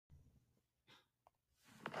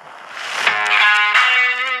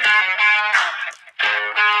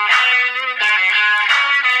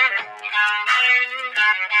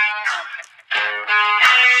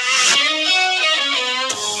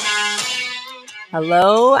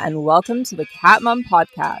Hello and welcome to the Cat Mom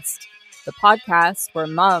Podcast, the podcast where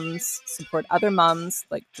mums support other mums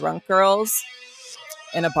like drunk girls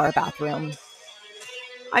in a bar bathroom.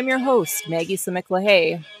 I'm your host, Maggie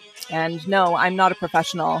Simic-LaHaye, and no, I'm not a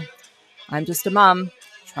professional. I'm just a mom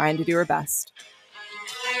trying to do her best.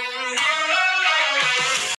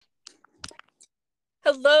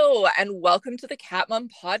 Hello and welcome to the Cat Mom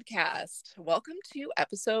Podcast. Welcome to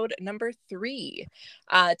episode number 3.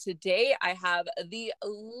 Today I have the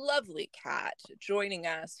lovely Cat joining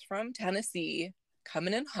us from Tennessee,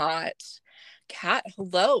 coming in hot. Cat,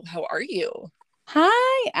 hello, how are you?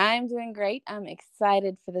 Hi, I'm doing great. I'm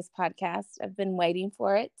excited for this podcast. I've been waiting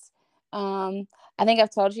for it. I think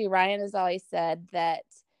I've told you, Ryan has always said that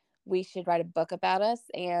we should write a book about us,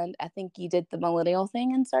 and I think you did the millennial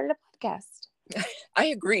thing and started a podcast. I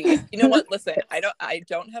agree. You know what? Listen, I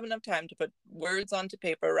don't have enough time to put words onto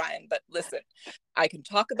paper, Ryan, but listen, I can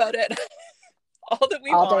talk about it all that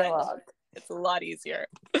we all want. Day long. It's a lot easier.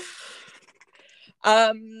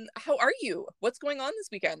 How are you? What's going on this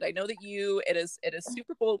weekend? I know that it is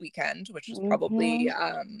Super Bowl weekend, which is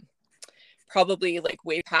probably like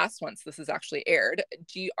way past once this is actually aired.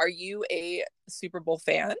 Are you a Super Bowl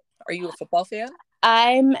fan? Are you a football fan?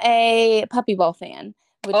 I'm a Puppy Bowl fan,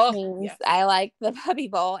 which means yes. I like the Puppy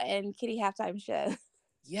Bowl and Kitty Halftime Show.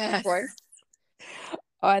 Yes. Of course.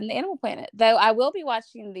 On the Animal Planet. Though I will be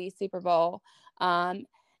watching the Super Bowl,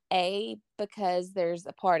 A, because there's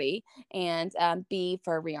a party, and B,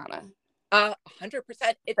 for Rihanna. 100%.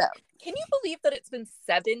 Can you believe that it's been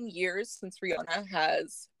 7 years since Rihanna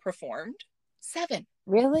has performed? 7.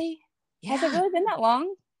 Really? Yeah. Has it really been that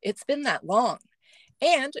long? It's been that long.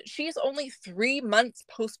 And she's only 3 months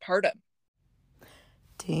postpartum.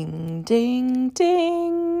 Ding, ding,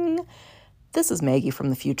 ding. This is Maggie from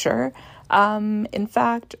the future. In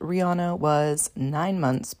fact, Rihanna was 9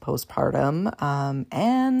 months postpartum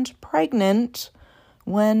and pregnant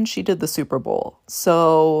when she did the Super Bowl.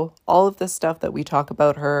 So all of this stuff that we talk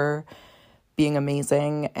about her being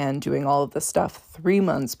amazing and doing all of this stuff 3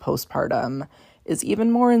 months postpartum is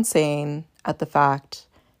even more insane at the fact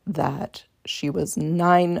that she was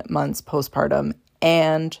 9 months postpartum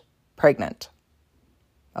and pregnant.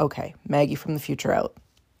 Okay, Maggie from the future out.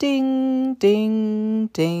 Ding, ding,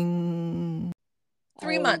 ding.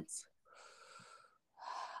 3 months.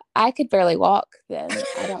 I could barely walk then.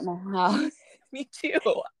 I don't know how. Me too.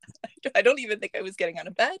 I don't even think I was getting out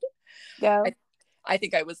of bed. Yeah. I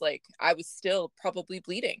think I was still probably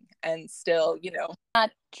bleeding and still,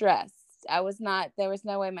 Not dressed. I was not. There was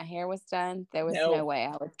no way my hair was done. There was no way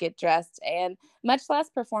I would get dressed, and much less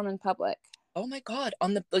perform in public. Oh my God,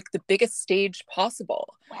 on the biggest stage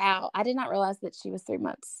possible. Wow, I did not realize that she was 3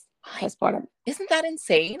 months postpartum. Isn't that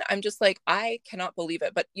insane? I'm just like, I cannot believe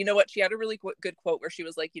it. But you know what? She had a really good quote where she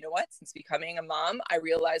was like, you know what? Since becoming a mom, I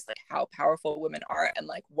realized like how powerful women are and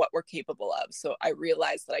like what we're capable of. So I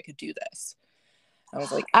realized that I could do this. I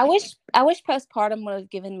was like, I wish postpartum would have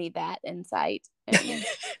given me that insight.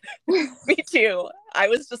 Me too. I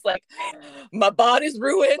was just like, my body's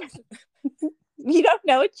ruined. You don't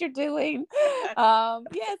know what you're doing.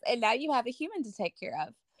 Yes, and now you have a human to take care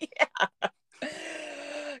of.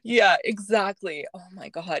 Yeah, exactly. Oh my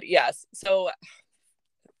God, yes. So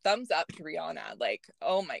thumbs up to Rihanna. Like,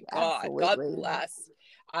 oh my God, absolutely. God bless.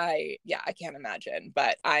 I can't imagine,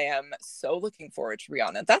 but I am so looking forward to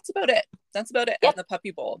Rihanna. That's about it. Yep. And the Puppy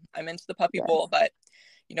Bowl. I'm into the Puppy Bowl, but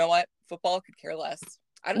you know what? Football could care less.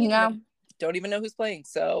 I don't even know who's playing.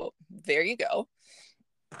 So there you go.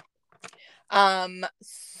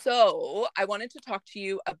 So I wanted to talk to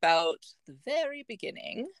you about the very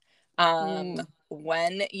beginning,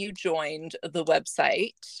 when you joined the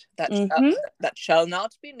website that shall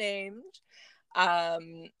not be named.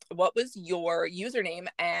 What was your username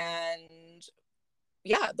and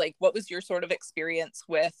what was your sort of experience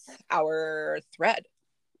with our thread?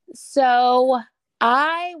 So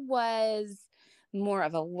I was more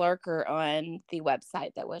of a lurker on the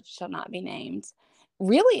website that shall not be named,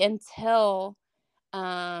 really until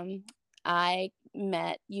I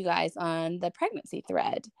met you guys on the pregnancy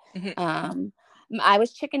thread. Mm-hmm. I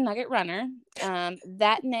was Chicken Nugget Runner.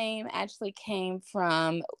 That name actually came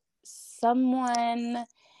from someone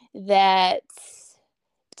that,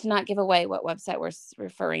 to not give away what website we're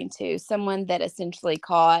referring to, someone that essentially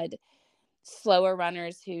called slower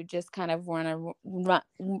runners who just kind of run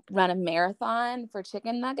a marathon for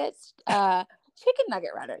chicken nuggets, chicken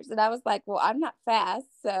nugget runners. And I was like, well, I'm not fast,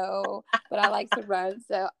 so, but I like to run,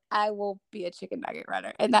 so I will be a chicken nugget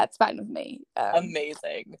runner. And that's fine with me.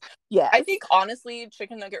 Amazing. Yes. I think honestly,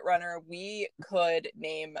 chicken nugget runner, we could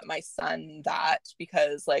name my son that,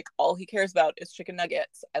 because like all he cares about is chicken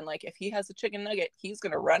nuggets. And like if he has a chicken nugget, he's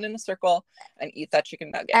going to run in a circle and eat that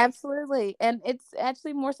chicken nugget. Absolutely. And it's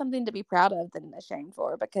actually more something to be proud of than ashamed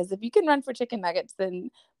for, because if you can run for chicken nuggets,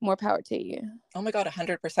 then more power to you. Oh my God,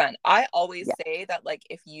 100%. I always say that, like,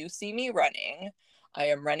 if you see me running, I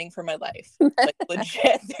am running for my life. Like,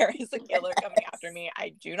 legit, there is a killer coming after me.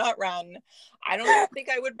 I do not run. I don't even think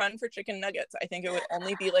I would run for chicken nuggets. I think it would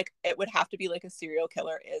only be like, it would have to be like a serial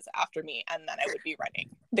killer is after me, and then I would be running.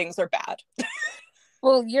 Things are bad.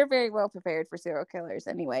 Well, you're very well prepared for serial killers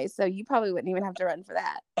anyway, so you probably wouldn't even have to run for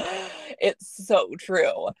that. It's so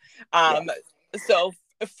true. So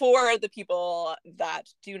for the people that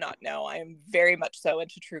do not know, I am very much so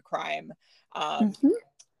into true crime.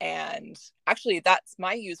 And actually, that's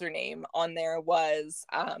my username on there was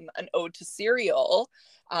an ode to cereal.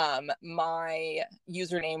 My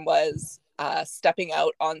username was Stepping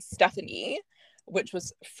Out on Stephanie, which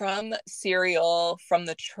was from cereal from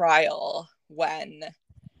the trial when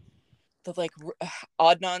the like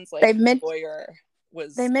Adnan's like lawyer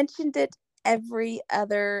was. They mentioned it every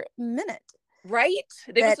other minute. Right?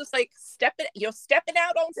 They was just like stepping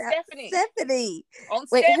out on Stephanie. On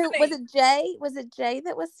Stephanie. Who was it? Jay? Was it Jay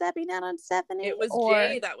that was stepping out on Stephanie? It was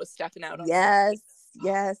Jay that was stepping out on Stephanie.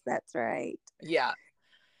 Stephanie. Yes, that's right.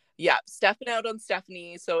 Yeah, stepping out on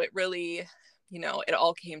Stephanie. So it really, it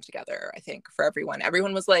all came together, I think, for everyone.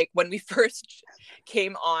 Everyone was like, when we first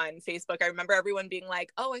came on Facebook, I remember everyone being like,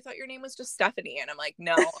 oh, I thought your name was just Stephanie. And I'm like,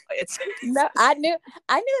 no, it's no, I knew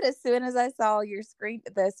it as soon as I saw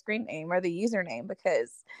the screen name or the username,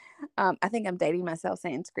 because I think I'm dating myself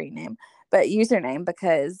saying screen name, but username,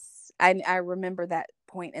 because I remember that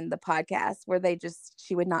point in the podcast where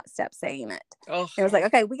she would not stop saying it. Oh. It was like,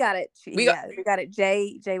 okay, we got it. We got it.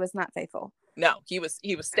 Jay was not faithful. No, he was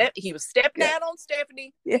stepping out on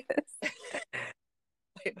Stephanie. Yes.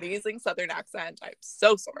 Amazing Southern accent. I'm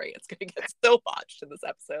so sorry. It's gonna get so botched in this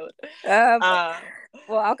episode.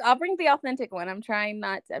 Well, I'll bring the authentic one. I'm trying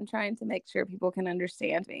to make sure people can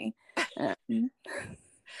understand me.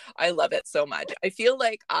 I love it so much. I feel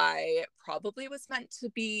like I probably was meant to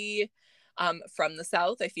be from the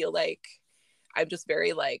South. I feel like I'm just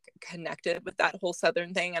very like connected with that whole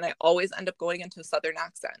Southern thing, and I always end up going into a Southern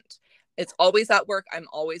accent. It's always at work. I'm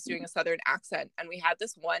always doing a Southern accent. And we had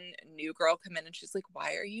this one new girl come in and she's like,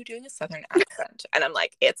 why are you doing a Southern accent? And I'm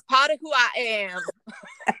like, it's part of who I am.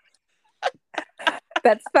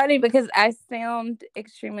 That's funny because I sound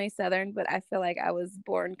extremely Southern, but I feel like I was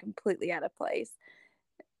born completely out of place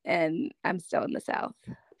and I'm still in the South.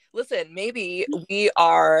 Listen, maybe we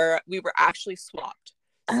were actually swapped.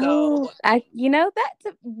 So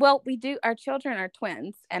we do. Our children are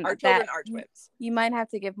twins, and our children are twins. You might have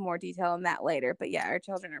to give more detail on that later, but yeah, our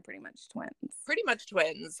children are pretty much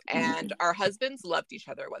twins. And our husbands loved each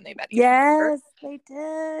other when they met each other. Yes, they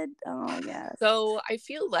did. Oh yes. So I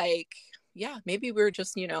feel like, maybe we're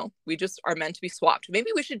just, we just are meant to be swapped.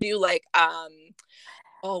 Maybe we should do like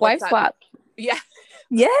wife swap. Yeah.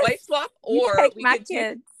 Yes. Wife swap, or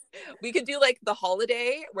we could do like the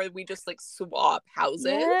holiday where we just like swap houses.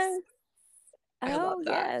 Yes. I love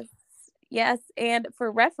that. Yes. And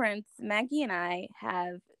for reference, Maggie and I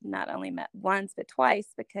have not only met once, but twice,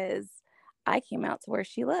 because I came out to where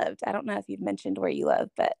she lived. I don't know if you've mentioned where you live,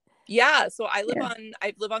 but yeah. So I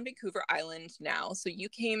live on Vancouver Island now. So you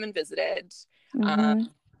came and visited. And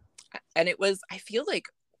it was, I feel like,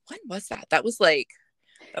 when was that? That was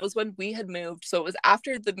when we had moved. So it was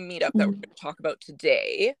after the meetup that we're going to talk about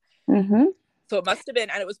today. So it must have been,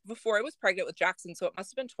 and it was before I was pregnant with Jackson. So it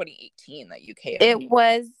must have been 2018 that you came. It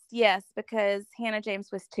was, yes, because Hannah James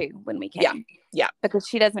was 2 when we came. Yeah. Because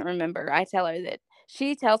she doesn't remember. I tell her that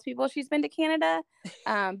she tells people she's been to Canada,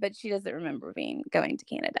 but she doesn't remember going to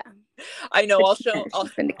Canada. I know.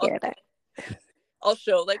 She's been to Canada. I'll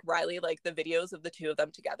show like Riley like the videos of the two of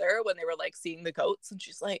them together when they were like seeing the goats, and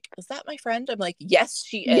she's like, "Is that my friend?" I'm like, "Yes,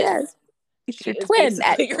 she is. Yes, it's your twin.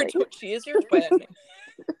 She is your twin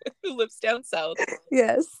who lives down south."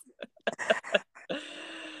 Yes.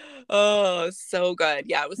 Oh, so good.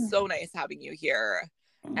 Yeah, it was so nice having you here,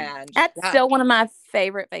 and that's still one of my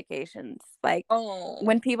favorite vacations. Like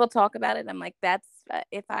when people talk about it, I'm like, that's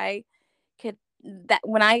if I could. That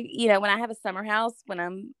when I have a summer house, when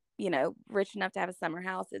I'm rich enough to have a summer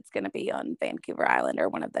house, it's going to be on Vancouver Island or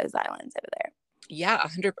one of those islands over there. Yeah,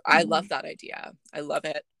 100. I love that idea. I love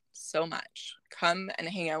it so much. Come and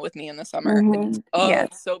hang out with me in the summer.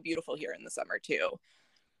 It's so beautiful here in the summer too.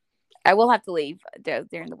 I will have to leave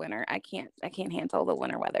during the winter. I can't handle the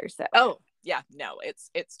winter weather. So. Oh yeah, no,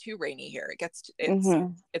 it's too rainy here. It's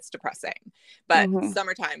depressing. But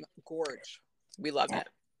summertime, gorge. We love it.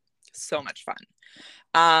 So much fun.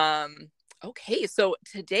 Okay, so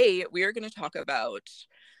today we are going to talk about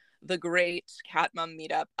the great Cat Mom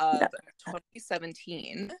Meetup of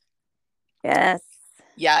 2017.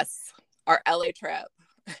 Yes, our LA trip,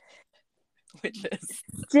 which is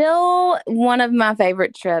still one of my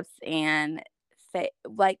favorite trips, and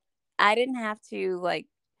like I didn't have to like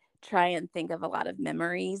try and think of a lot of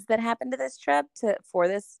memories that happened to this trip for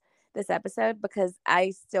this episode, because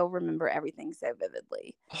I still remember everything so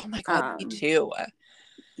vividly. Oh my God, me too.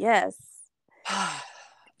 Yes.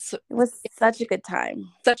 So it was such a good time.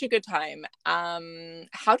 Such a good time.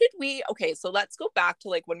 How did we, okay, so let's go back to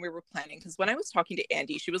like when we were planning, because when I was talking to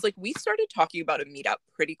Andy, she was like, we started talking about a meetup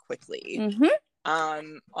pretty quickly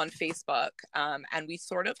on Facebook. And we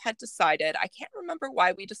sort of had decided, I can't remember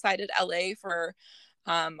why we decided LA for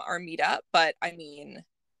our meetup, but I mean,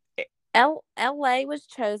 LA was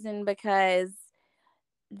chosen because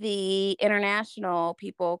the international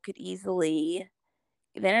cat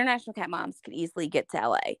moms could easily get to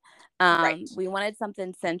LA. Right. We wanted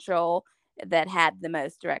something central that had the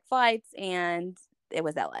most direct flights, and it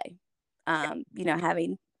was LA.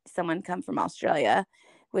 Having someone come from Australia,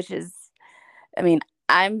 which is, I mean,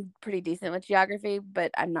 I'm pretty decent with geography,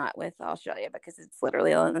 but I'm not with Australia because it's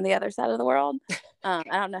literally on the other side of the world. I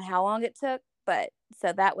don't know how long it took, but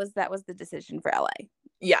so that was the decision for LA.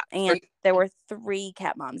 Yeah. And there were 3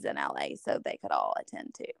 cat moms in LA, so they could all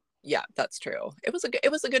attend too. Yeah, that's true. It was a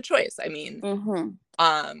good choice. I mean,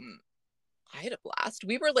 I had a blast.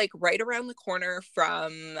 We were like right around the corner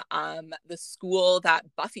from the school that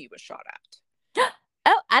Buffy was shot at.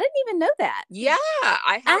 Oh, I didn't even know that. Yeah,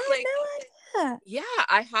 I had no idea. Yeah,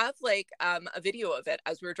 I have like a video of it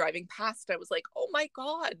as we were driving past. I was like, oh my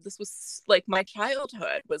God, this was like my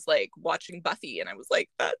childhood was like watching Buffy, and I was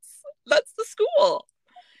like, that's the school.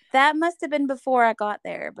 That must have been before I got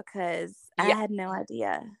there, because I had no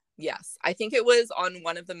idea. Yes, I think it was on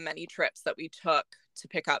one of the many trips that we took to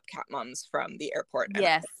pick up cat moms from the airport. And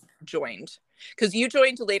yes, I joined, because you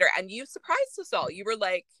joined later, and you surprised us all. You were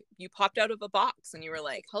like, you popped out of a box, and you were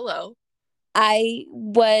like, "Hello."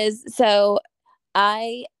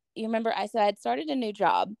 You remember I said I'd started a new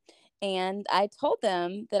job, and I told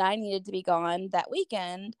them that I needed to be gone that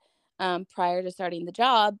weekend prior to starting the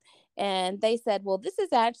job, and they said, "Well, this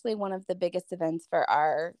is actually one of the biggest events for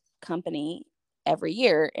our company every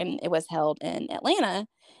year," and it was held in Atlanta,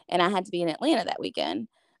 and I had to be in Atlanta that weekend.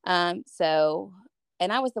 And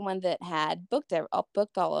I was the one that had booked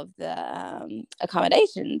all of the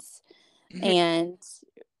accommodations, and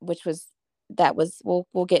we'll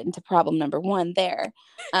get into problem number 1 there.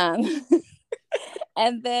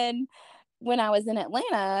 And then when I was in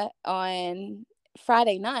Atlanta on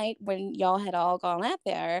Friday night, when y'all had all gone out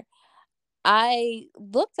there, I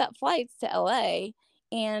looked up flights to LA,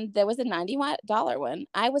 and there was a $90 one.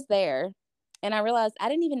 I was there, and I realized I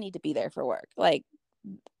didn't even need to be there for work. Like,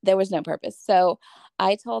 there was no purpose. So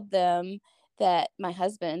I told them that my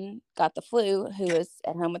husband got the flu, who was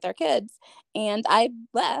at home with our kids, and I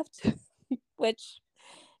left, which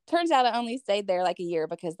turns out I only stayed there like a year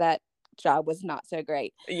because that job was not so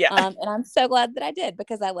great. Yeah. And I'm so glad that I did,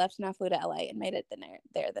 because I left and I flew to LA and made it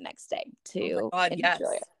there the next day to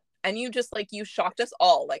enjoy it. And you just like, you shocked us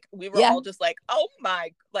all. Like, we were all just like, oh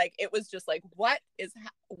my, like, it was just like, what is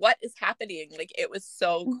happening? Like, it was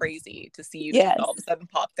so crazy to see you just all of a sudden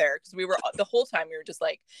pop there. Because we were, the whole time we were just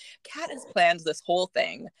like, Kat has planned this whole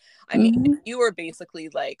thing. I mean, you were basically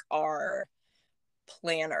like our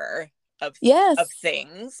planner of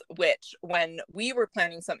things, which when we were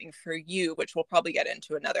planning something for you, which we'll probably get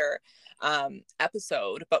into another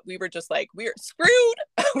episode, but we were just like, we're screwed.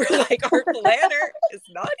 We're like, our planner is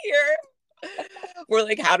not here. We're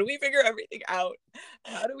like, how do we figure everything out?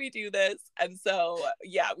 How do we do this? And so,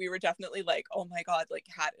 yeah, we were definitely like, oh my God, like,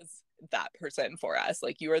 Kat is that person for us.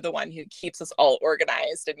 Like, you are the one who keeps us all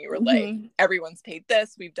organized. And you were like, everyone's paid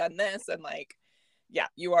this, we've done this. And like, yeah,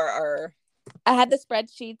 you are our... I had the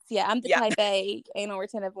spreadsheets. Yeah, I'm the type A anal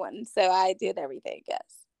retentive one. So I did everything, yes.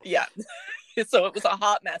 Yeah. So it was a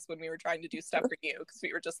hot mess when we were trying to do stuff for you, because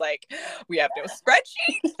we were just like, we have no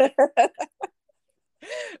spreadsheet.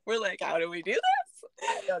 We're like, how do we do this?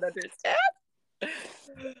 I don't understand.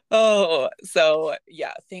 Oh, so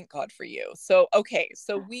yeah, thank God for you. So, okay,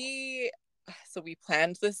 so we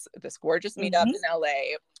planned this gorgeous meetup in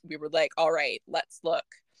LA. We were like, all right, let's look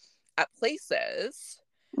at places.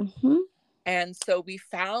 And so we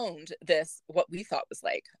found this, what we thought was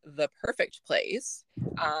like the perfect place.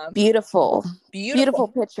 Beautiful Beautiful.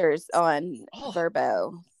 pictures on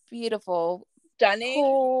Verbo. Beautiful. Stunning.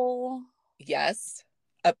 Pool. Yes.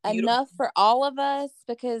 A beautiful. Enough for all of us,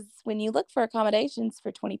 because when you look for accommodations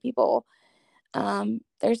for 20 people,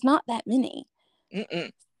 there's not that many.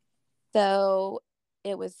 Mm-mm. So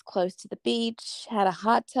it was close to the beach, had a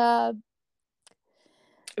hot tub.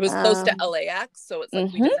 It was close to LAX, so it's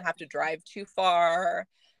like we didn't have to drive too far.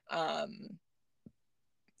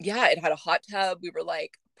 Yeah, it had a hot tub. We were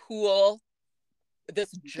like, pool, this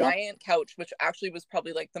giant couch, which actually was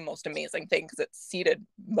probably like the most amazing thing because it seated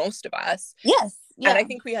most of us. Yes. Yeah. And I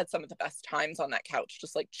think we had some of the best times on that couch,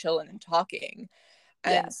 just like chilling and talking.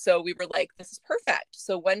 And so we were like, this is perfect.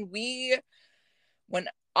 So when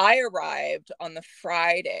I arrived on the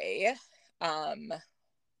Friday,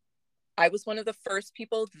 I was one of the first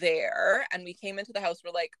people there, and we came into the house.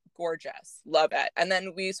 We're like, gorgeous, love it. And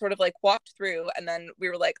then we sort of like walked through, and then we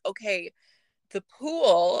were like, okay, the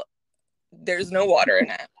pool, there's no water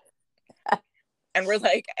in it. And we're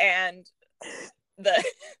like, and the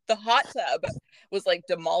hot tub was like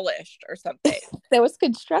demolished or something. There was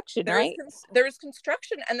construction, right? There was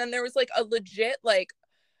construction, and then there was like a legit like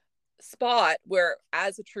spot where,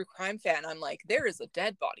 as a true crime fan, I'm like, there is a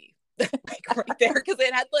dead body like right there, because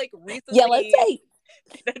it had like recently yellow tape.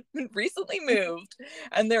 It had been recently moved,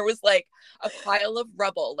 and there was like a pile of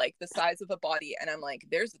rubble like the size of a body, and I'm like,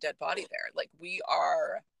 there's a dead body there. Like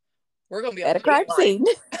we're gonna be at a crime scene.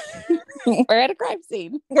 We're at a crime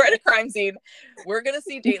scene. We're at a crime scene. We're gonna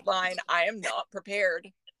see Dateline. I am not prepared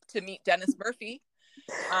to meet Dennis Murphy.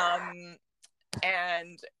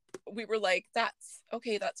 And we were like, that's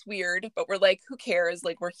okay, that's weird, but we're like, who cares?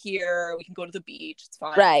 Like, we're here, we can go to the beach, it's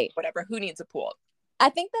fine, right? Whatever, who needs a pool? I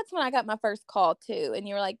think that's when I got my first call too, and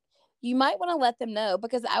you were like, you might want to let them know,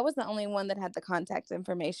 because I was the only one that had the contact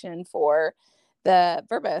information for the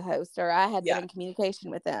Verbo host, or I had been in communication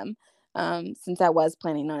with them since I was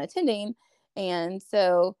planning on attending. And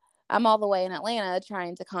so I'm all the way in Atlanta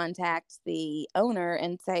trying to contact the owner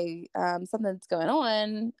and say something's going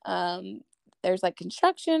on. There's like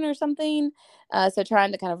construction or something. So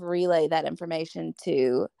trying to kind of relay that information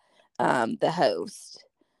to the host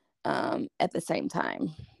at the same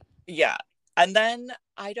time. Yeah. And then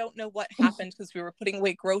I don't know what happened, because we were putting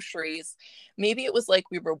away groceries. Maybe it was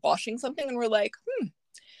like we were washing something and we're like,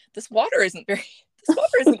 this water isn't very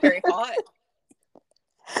hot.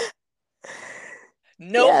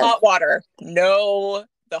 No hot water. No,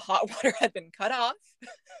 the hot water had been cut off.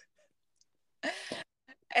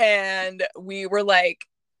 And we were like,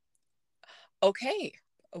 okay,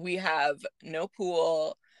 we have no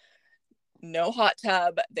pool, no hot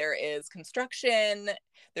tub, there is construction,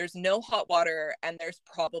 there's no hot water, and there's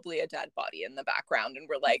probably a dead body in the background. And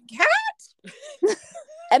we're like, cat.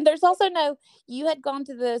 And there's also you had gone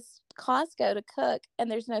to this Costco to cook, and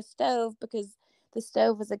there's no stove, because the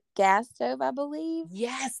stove was a gas stove, I believe.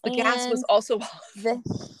 Yes, the gas was also off.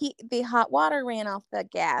 The hot water ran off the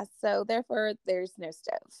gas, so therefore there's no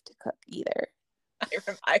stove to cook either.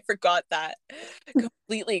 I forgot that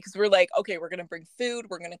completely, because we're like, okay, we're gonna bring food,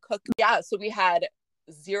 we're gonna cook. Yeah, so we had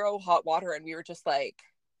zero hot water, and we were just like,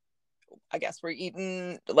 I guess we're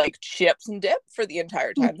eating like chips and dip for the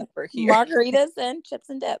entire time that we're here. Margaritas and chips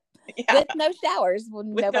and dip. Yeah. With no showers.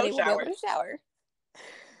 Nobody will be able to shower.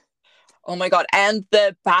 Oh my God. And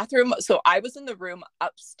the bathroom. So I was in the room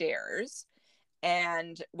upstairs,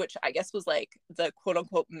 and which I guess was like the quote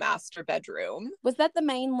unquote master bedroom. Was that the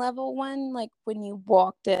main level one? Like when you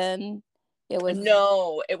walked in, it was.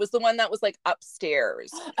 No, it was the one that was like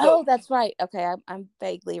upstairs. Oh, that's right. Okay. I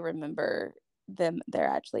vaguely remember they're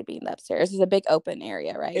actually being upstairs. It's a big open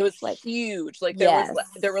area, right? It was like huge. Like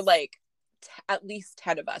there were like at least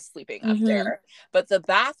 10 of us sleeping up there, but the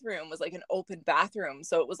bathroom was like an open bathroom,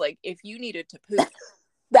 so it was like if you needed to poop.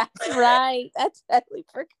 That's right. That's totally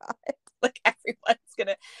forgot. Like everyone's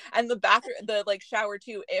gonna, and the bathroom, the like shower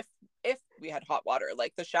too, if we had hot water,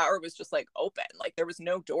 like the shower was just like open, like there was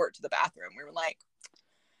no door to the bathroom. We were like,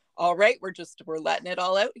 all right, we're letting it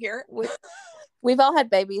all out here. We've all had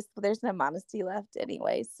babies, but there's no modesty left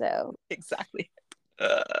anyway, so exactly.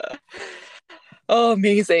 Oh,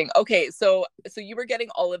 amazing. Okay, so you were getting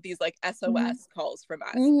all of these like SOS calls from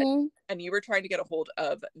us, and you were trying to get a hold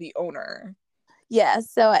of the owner. Yeah.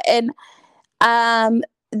 So, and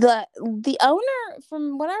the owner,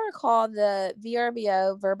 from what I recall,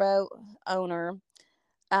 the Verbo owner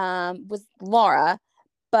was Laura,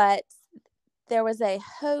 but there was a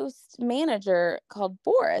host manager called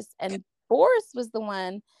Boris, and Boris was the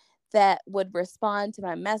one that would respond to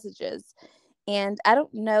my messages. And I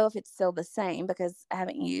don't know if it's still the same because I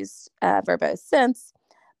haven't used Verbo since,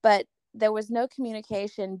 but there was no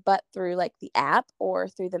communication but through like the app or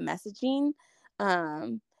through the messaging.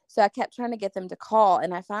 So I kept trying to get them to call,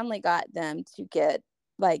 and I finally got them to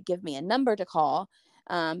give me a number to call,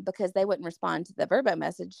 because they wouldn't respond to the Verbo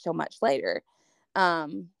message till much later.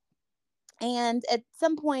 Um, and at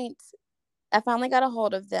some point, I finally got a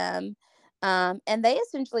hold of them. And they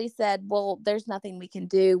essentially said, well, there's nothing we can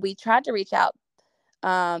do. We tried to reach out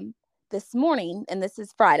um, this morning, and this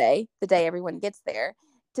is Friday, the day everyone gets there,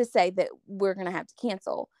 to say that we're going to have to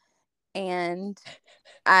cancel. And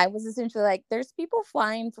I was essentially like, there's people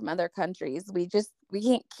flying from other countries. We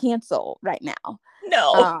can't cancel right now.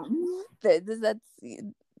 No.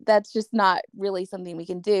 That's just not really something we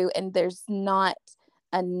can do. And there's not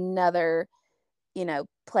another,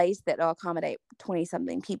 place that will accommodate 20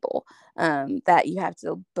 something people, that you have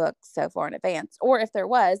to book so far in advance. Or if there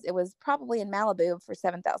was, it was probably in Malibu for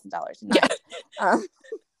 $7,000 a night.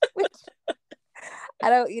 Which I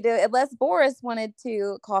don't, unless Boris wanted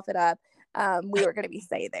to cough it up, we were going to be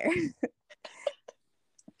staying there.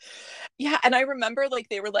 Yeah, and I remember like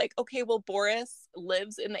they were like, okay, well, Boris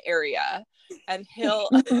lives in the area and he'll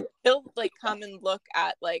like come and look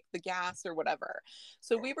at like the gas or whatever.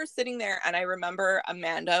 So we were sitting there, and I remember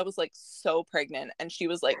Amanda was like so pregnant, and she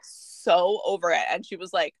was like so over it, and she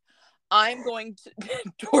was like, I'm going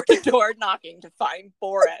to door knocking to find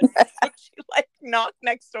Boris. So she like knocked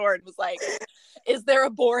next door and was like, is there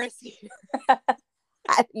a Boris here? I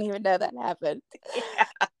didn't even know that happened. Yeah.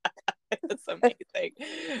 It's amazing.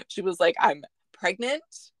 She was like, I'm pregnant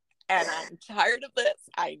and I'm tired of this.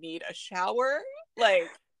 I need a shower. Like,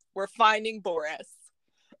 we're finding Boris.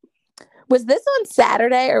 Was this on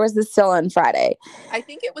Saturday or was this still on Friday? I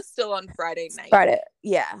think it was still on Friday night. Friday,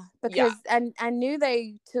 yeah. Because I knew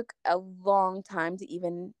they took a long time to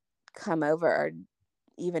even come over or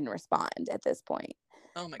even respond at this point.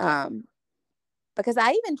 Oh my God. Because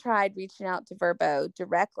I even tried reaching out to Verbo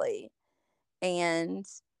directly, and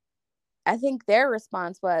I think their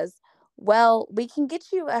response was, well, we can get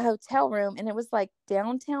you a hotel room. And it was like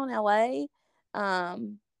downtown LA.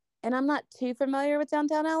 And I'm not too familiar with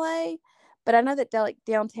downtown LA, but I know that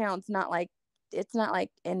downtown's it's not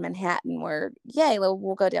like in Manhattan where, yay,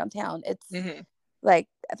 we'll go downtown. It's like,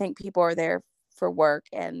 I think people are there for work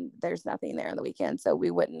and there's nothing there on the weekend. So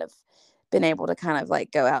we wouldn't have been able to kind of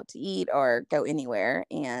like go out to eat or go anywhere.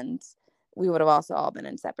 And we would have also all been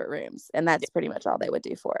in separate rooms, and that's pretty much all they would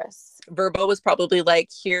do for us. Verbo was probably like,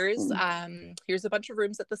 here's a bunch of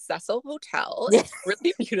rooms at the Cecil Hotel. It's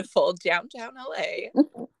really beautiful, downtown LA.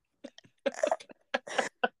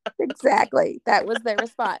 Exactly. That was their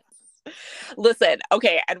response. Listen,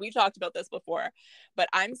 okay, and we talked about this before, but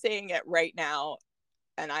I'm saying it right now,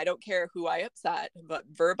 and I don't care who I upset, but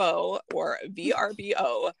Verbo or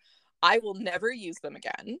VRBO, I will never use them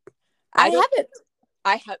again.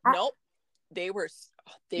 Nope. They were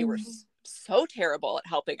so terrible at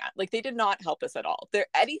helping us. Like, they did not help us at all.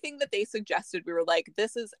 Anything that they suggested, we were like,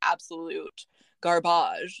 this is absolute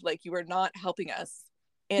garbage. Like, you are not helping us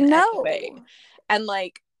in any way. And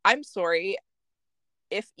like, I'm sorry,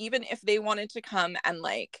 even if they wanted to come and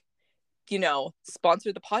like,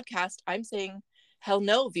 sponsor the podcast, I'm saying hell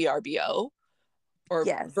no, VRBO or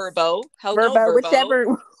Verbo. Hell no,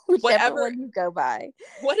 Verbo. Whichever one you go by.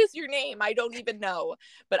 What is your name? I don't even know.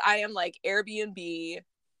 But I am like Airbnb.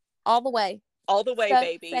 All the way. All the way,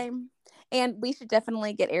 baby. Same. And we should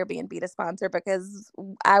definitely get Airbnb to sponsor, because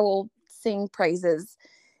I will sing praises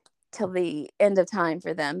till the end of time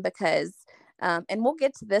for them, because, and we'll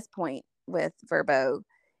get to this point with Verbo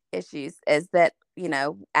issues, is that,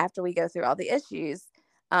 after we go through all the issues,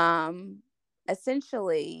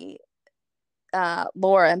 essentially,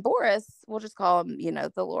 Laura and Boris, we'll just call them,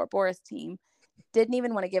 the Laura Boris team, didn't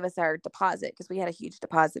even want to give us our deposit, because we had a huge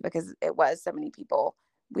deposit because it was so many people.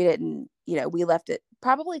 We didn't, we left it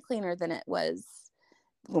probably cleaner than it was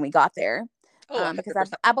when we got there. Because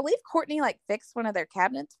I believe Courtney like fixed one of their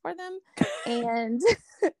cabinets for them, and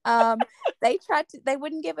they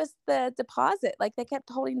wouldn't give us the deposit. Like, they kept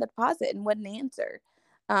holding the deposit and wouldn't answer.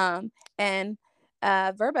 And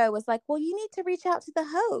Verbo was like, well, you need to reach out to the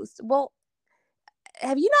host. Well,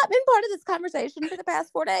 have you not been part of this conversation for the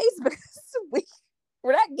past 4 days? Because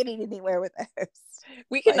we're not getting anywhere with the host.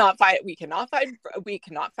 We cannot find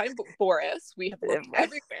Boris. We have looked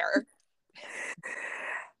everywhere.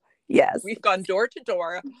 Yes. We've gone door to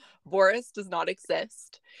door. Boris does not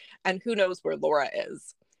exist. And who knows where Laura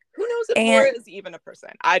is? Who knows if Laura is even a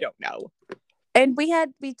person? I don't know. And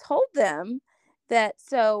we told them that,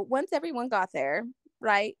 so once everyone got there,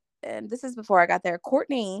 right? And this is before I got there,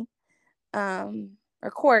 Courtney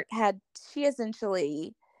or Court she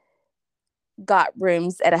essentially got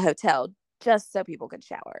rooms at a hotel just so people could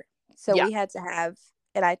shower. So Yeah. we had to have,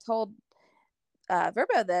 and I told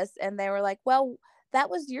Verbo this, and they were like, well, that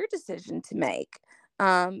was your decision to make.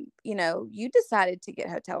 You decided to get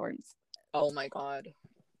hotel rooms. Oh my God.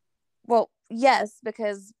 Well, yes,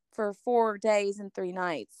 because for 4 days and 3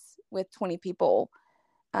 nights with 20 people,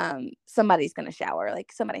 somebody's going to shower.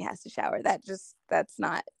 Like, somebody has to shower. That's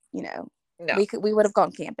not, No. we would have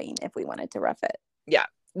gone camping if we wanted to rough it. Yeah.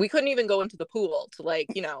 We couldn't even go into the pool to, like,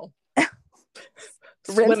 Rinse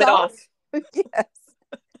swim it off. Yes.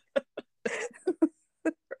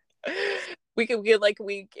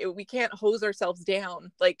 We can't hose ourselves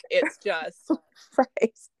down. Like, it's just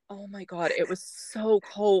right. Oh my God, it was so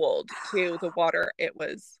cold too. The water, it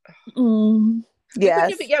was.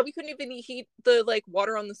 Yes. We couldn't even heat the like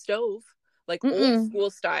water on the stove, like old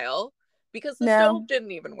school style, because the stove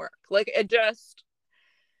didn't even work. Like, it just.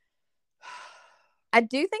 I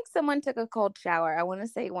do think someone took a cold shower. I want to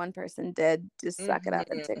say one person did just suck it up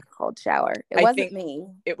and take a cold shower. It wasn't me.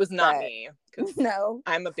 It was not me. No.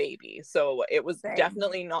 I'm a baby. So it was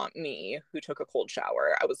definitely not me who took a cold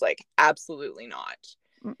shower. I was like, absolutely not.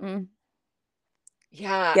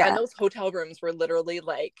 Yeah. And those hotel rooms were literally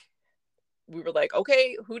like, we were like,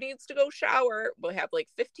 okay, who needs to go shower? We'll have like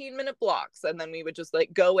 15-minute blocks. And then we would just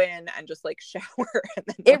like go in and just like shower. And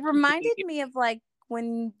then it reminded me of like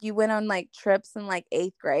when you went on like trips in like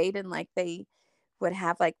 8th grade and like they would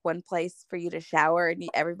have like one place for you to shower and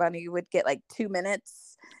everybody would get like 2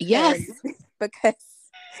 minutes. Yes. Because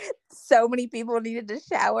so many people needed to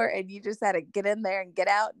shower and you just had to get in there and get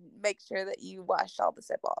out and make sure that you washed all the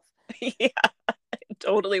soap off. Yeah, it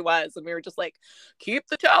totally was. And we were just like, keep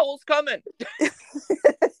the towels coming.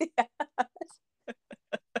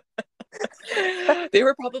 They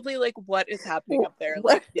were probably like, what is happening up there?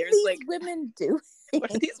 What like, there's like women doing?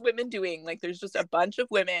 What are these women doing? Like, there's just a bunch of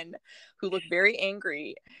women who look very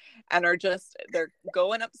angry and they're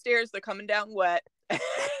going upstairs. They're coming down wet.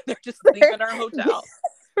 They're just leaving our hotel.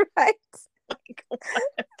 Right. Like, what?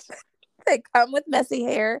 They come with messy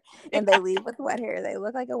hair and they leave with wet hair. They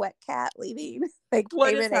look like a wet cat leaving. They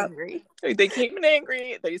came in angry. They came in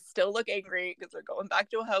angry. They still look angry because they're going back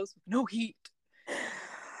to a house with no heat.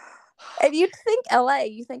 And you'd think LA,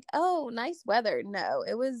 you think, oh, nice weather. No,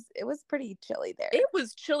 it was pretty chilly there. It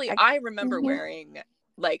was chilly. I remember wearing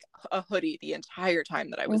like a hoodie the entire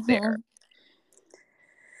time that I was there.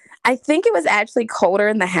 I think it was actually colder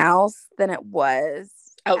in the house than it was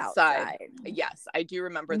outside. Yes, I do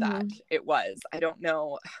remember that. It was. I don't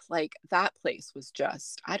know. Like, that place was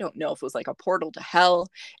just, I don't know if it was like a portal to hell.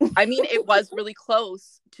 I mean, it was really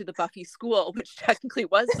close to the Buffy school, which technically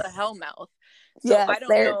was the Hellmouth. So yes, I don't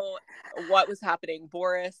know what was happening.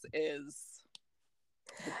 Boris is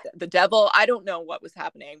the devil. I don't know what was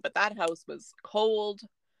happening, but that house was cold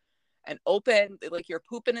and open. Like, you're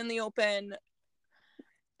pooping in the open.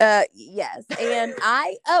 Yes. And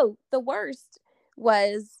the worst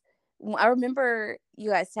was, I remember you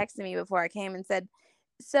guys texted me before I came and said,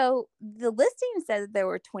 so the listing said that there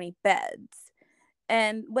were 20 beds.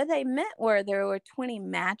 And what they meant were there were 20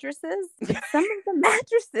 mattresses. Some of the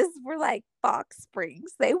mattresses were like box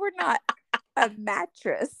springs. They were not a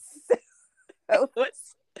mattress.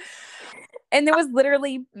 And there was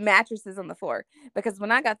literally mattresses on the floor. Because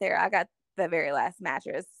when I got there, I got the very last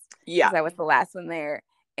mattress. Yeah. Because I was the last one there.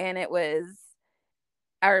 And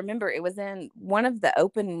I remember it was in one of the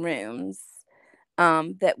open rooms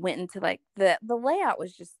that went into like the layout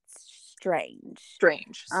was just strange.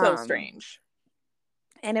 So strange.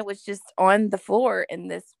 And it was just on the floor in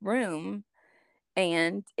this room,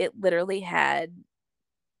 and it literally had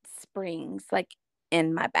springs like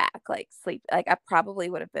in my back, like sleep. Like, I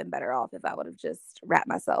probably would have been better off if I would have just wrapped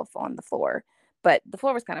myself on the floor. But the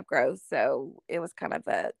floor was kind of gross, so it was kind of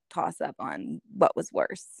a toss up on what was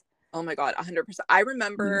worse. Oh my God, 100%. I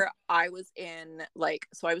remember I was in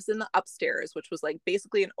the upstairs, which was like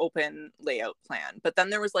basically an open layout plan. But then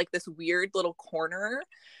there was like this weird little corner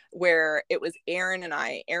where it was Aaron and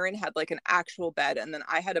I. Aaron had like an actual bed, and then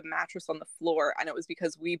I had a mattress on the floor. And it was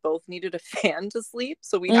because we both needed a fan to sleep.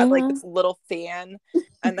 So we had like this little fan,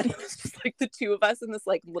 and then it was just like the two of us in this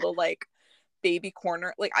like little like baby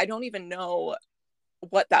corner. Like, I don't even know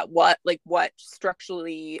what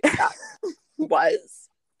structurally that was.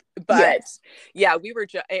 But yeah, we were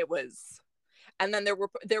it was, and then there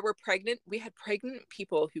were pregnant, we had pregnant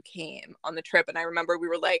people who came on the trip, and I remember we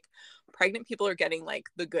were like, pregnant people are getting like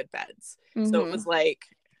the good beds. So it was like,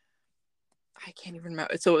 I can't even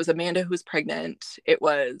remember. So it was Amanda who was pregnant. It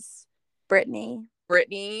was Brittany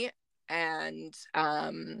and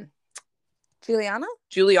Juliana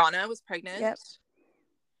was pregnant. Yep.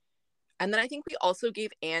 And then I think we also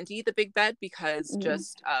gave Andy the big bed because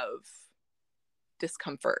just of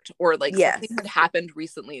discomfort, or like something had happened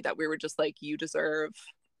recently that we were just like, you deserve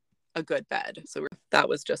a good bed. So that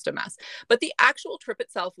was just a mess. But the actual trip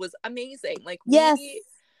itself was amazing. Like we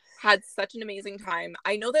had such an amazing time.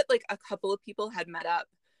 I know that like a couple of people had met up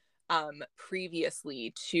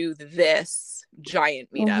previously to this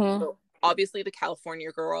giant meetup. So obviously the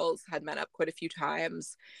California girls had met up quite a few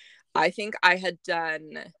times. I think I had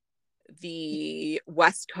done the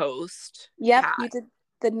West Coast. Yep, you did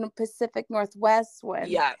the Pacific Northwest one.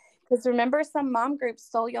 Yeah. Because remember, some mom groups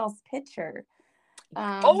stole y'all's picture.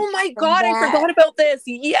 Oh my God, I forgot about this.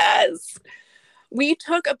 Yes. We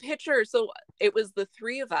took a picture. So it was the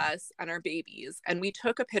three of us and our babies. And we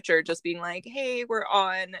took a picture just being like, hey, we're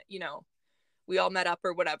on, you know, we all met up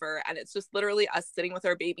or whatever. And it's just literally us sitting with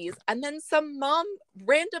our babies. And then some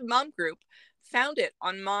random mom group found it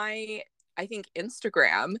on my, I think,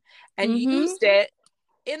 Instagram and used it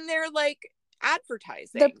in their like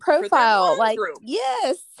advertising. The profile, like group.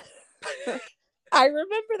 Yes. I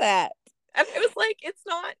remember that. And I was like,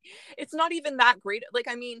 it's not even that great. Like,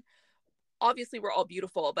 I mean, obviously we're all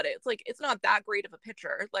beautiful, but it's like, it's not that great of a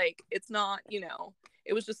picture. Like, it's not, you know,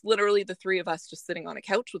 it was just literally the three of us just sitting on a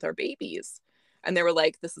couch with our babies. And they were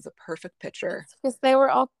like, this is a perfect picture. Because they were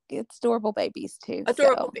all, it's adorable babies too.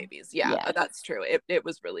 Adorable babies. Yeah, that's true. It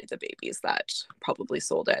was really the babies that probably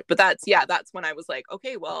sold it. But that's when I was like,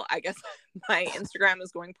 okay, well, I guess my Instagram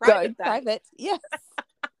is going private. Private. Yes.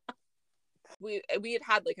 We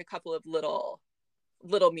had like a couple of little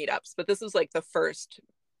meetups, but this was like the first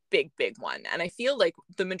big one. And I feel like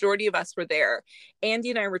the majority of us were there. Andy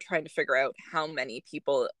and I were trying to figure out how many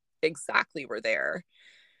people exactly were there.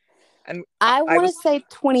 And I want to say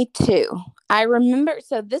 22. I remember.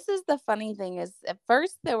 So this is the funny thing is at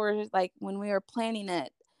first there were like, when we were planning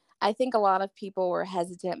it, I think a lot of people were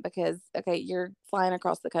hesitant because, okay, you're flying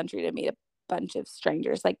across the country to meet a bunch of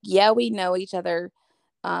strangers. Like, yeah, we know each other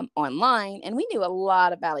online, and we knew a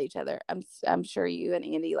lot about each other. I'm sure you and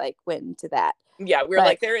Andy like went into that. Yeah, we were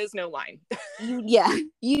like, there is no line.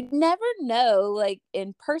 You never know like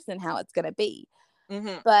in person how it's gonna be.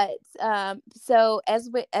 But so as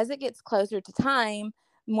it gets closer to time,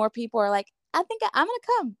 more people are like, I think I'm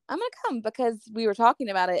gonna come because we were talking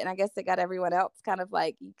about it, and I guess it got everyone else kind of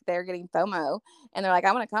like they're getting FOMO, and they're like,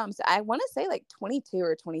 I want to come. So I want to say like 22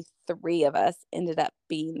 or 23 of us ended up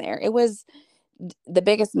being there. It was the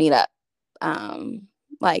biggest meetup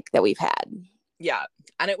like that we've had. Yeah.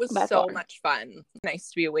 And it was so much fun. Nice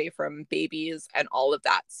to be away from babies and all of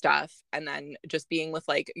that stuff. And then just being with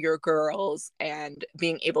like your girls and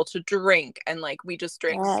being able to drink. And like, we just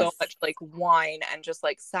drank so much like wine and just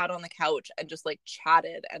like sat on the couch and just like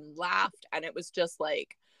chatted and laughed. And it was just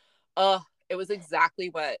like, it was exactly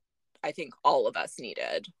what I think all of us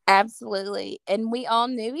needed. Absolutely. And we all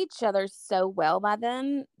knew each other so well by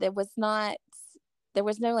then. There was no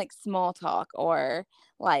like small talk or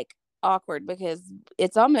like awkward, because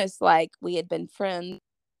it's almost like we had been friends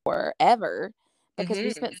forever because we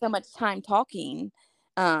spent so much time talking.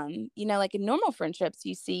 You know, like in normal friendships,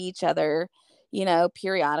 you see each other, you know,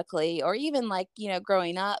 periodically, or even like, you know,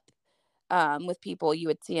 growing up with people, you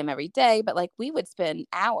would see them every day, but like we would spend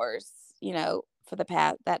hours, you know, for the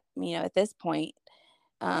past that, you know, at this point,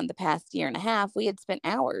 the past year and a half, we had spent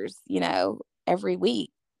hours, you know, every week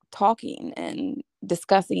talking and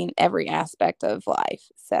discussing every aspect of life.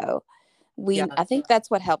 So I think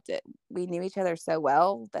that's what helped it. We knew each other so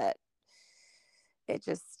well that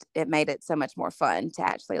it made it so much more fun to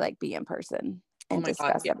actually like be in person and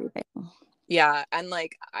discuss everything. Yeah. And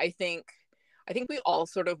like, I think we all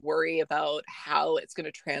sort of worry about how it's going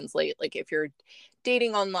to translate. Like if you're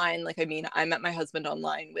dating online, like, I mean, I met my husband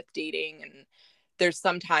online with dating, and there's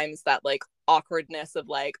sometimes that like awkwardness of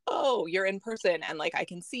like, oh, you're in person and like I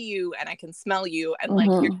can see you and I can smell you and like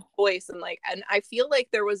your voice, and like, and I feel like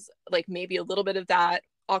there was like maybe a little bit of that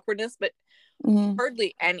awkwardness, but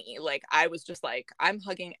hardly any. Like I was just like, I'm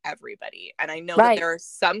hugging everybody, and I know that there are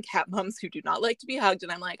some cat moms who do not like to be hugged,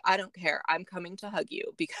 and I'm like, I don't care, I'm coming to hug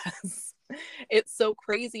you, because it's so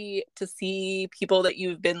crazy to see people that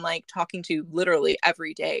you've been like talking to literally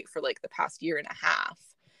every day for like the past year and a half,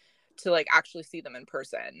 to like actually see them in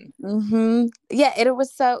person. Yeah, it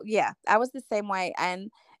was so, yeah, I was the same way. And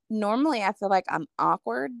normally I feel like I'm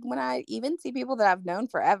awkward when I even see people that I've known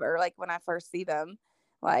forever, like when I first see them,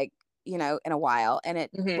 like, you know, in a while. And it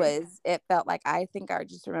felt like, I think I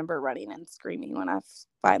just remember running and screaming when I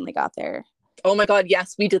finally got there. Oh my God,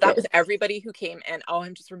 yes, we did that with everybody who came in. Oh,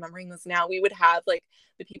 I'm just remembering this now. We would have like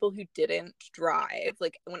the people who didn't drive,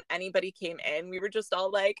 like when anybody came in, we were just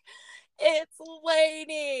all like, it's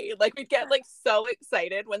Lainey. Like, we'd get like so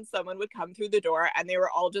excited when someone would come through the door and they were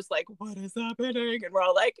all just like, what is happening? And we're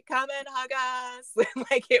all like, come and hug us.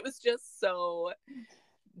 Like, it was just so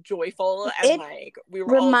joyful, and It like we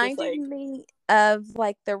were all just reminded like, me of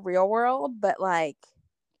like the real world, but like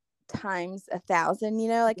times 1,000, you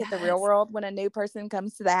know, like at the real yes, world when a new person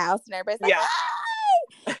comes to the house and everybody's like, yeah,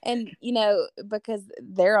 "Hey!" And you know, because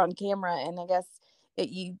they're on camera, and I guess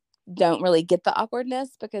you don't really get the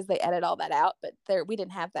awkwardness because they edit all that out, but there we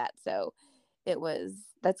didn't have that, so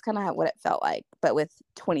that's kind of what it felt like, but with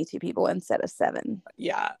 22 people instead of 7.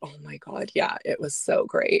 yeah. Oh my god, yeah, it was so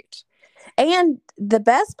great. And the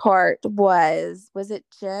best part was it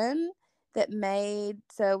Jen that made,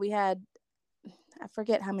 so we had, I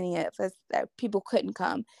forget how many of us people couldn't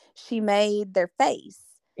come. She made their face,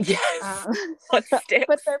 Yes, um, on put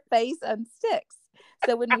sticks. their face on sticks.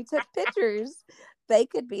 So when we took pictures, they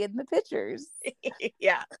could be in the pictures.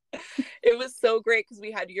 Yeah, it was so great because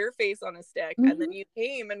we had your face on a stick, and then Mm-hmm. you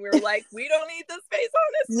came and we were like, we don't need this face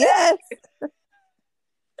on a Yes, stick.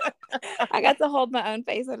 I got to hold my own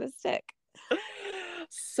face on a stick.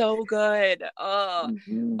 So good.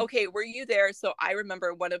 Mm-hmm. Okay, were you there? So I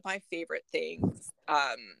remember one of my favorite things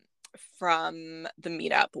from the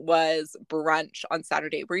meetup was brunch on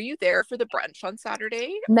Saturday. Were you there for the brunch on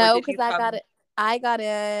Saturday, or No, did because you come? I got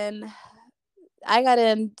in. I got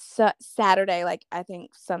in Saturday, like I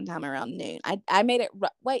think sometime around noon. I made it.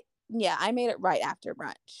 Wait, yeah, I made it right after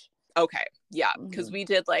brunch. Okay, yeah, because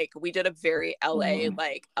Mm-hmm. we did a very LA Mm-hmm.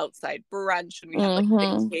 like outside brunch, and we had like a big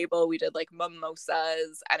Mm-hmm. table. We did like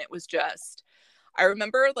mimosas, and it was just. I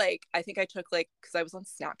remember like I think I took like because I was on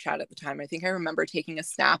Snapchat at the time. I think I remember taking a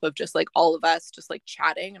snap of just like all of us just like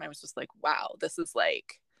chatting, and I was just like, wow, this is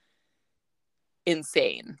like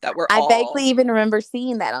insane that we're I all vaguely even remember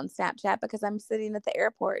seeing that on Snapchat because I'm sitting at the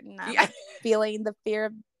airport and yeah. I'm feeling the fear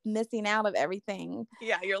of missing out of everything.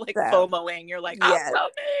 Yeah, you're like So FOMOing. You're like, I'm yes,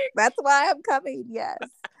 coming. that's why I'm coming. Yes.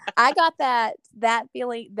 I got that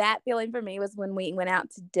feeling. That feeling for me was when we went out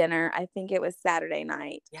to dinner. I think it was Saturday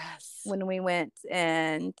night Yes. when we went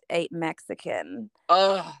and ate Mexican.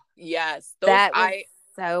 Oh, yes. Those That was I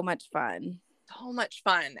so much fun. so much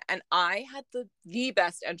fun. And I had the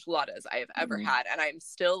best enchiladas I have ever had. And I'm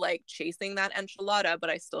still like chasing that enchilada, but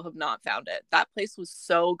I still have not found it. That place was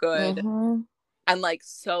so good Mm-hmm. and like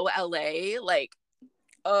so LA. Like,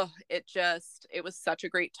 oh, it was such a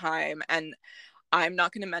great time. And I'm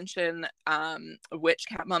not going to mention which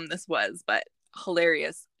cat mom this was, but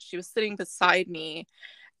hilarious. She was sitting beside me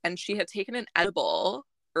and she had taken an edible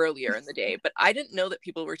earlier in the day, but I didn't know that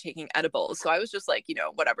people were taking edibles. So I was just like,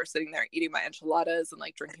 whatever, sitting there eating my enchiladas and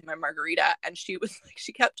like drinking my margarita. And she was like,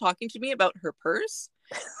 she kept talking to me about her purse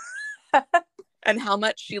and how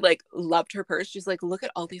much she like loved her purse. She's like, look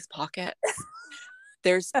at all these pockets.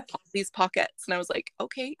 There's all these pockets. And I was like,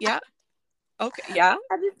 okay, yeah. Okay, yeah.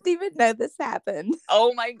 I didn't even know this happened.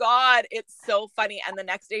 Oh my God, it's so funny. And the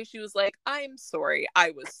next day she was like, I'm sorry.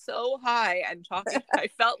 I was so high and talking. I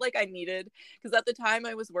felt like I needed, because at the time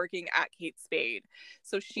I was working at Kate Spade.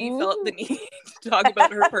 So she felt the need to talk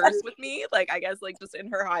about her purse with me. Like, I guess, like, just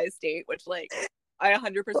in her high state, which, like, I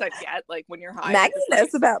 100% get. Like, when you're high, Maggie knows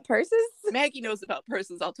like, about purses. Maggie knows about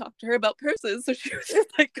purses. I'll talk to her about purses. So she was just,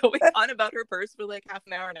 like, going on about her purse for, like, half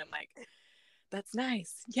an hour. And I'm like, that's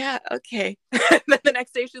nice. Yeah, okay. And then the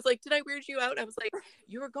next day she's like, did I weird you out? I was like,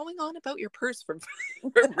 you were going on about your purse for a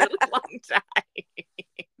really long time.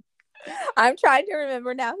 I'm trying to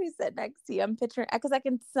remember now who sat next to you. I'm picturing, because I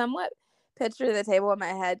can somewhat picture the table in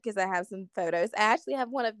my head because I have some photos. I actually have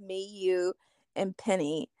one of me, you, and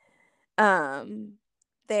Penny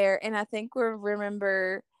there. And I think we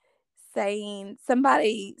remember saying,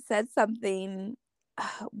 somebody said something.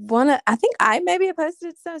 I think I maybe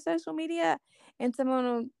posted some social media and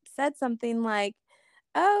someone said something like,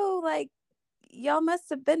 oh, like, y'all must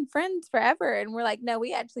have been friends forever. And we're like, no,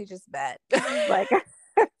 we actually just met. This is like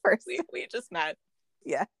first. We just met.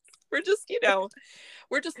 Yeah. We're just,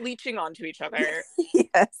 we're just leeching onto each other,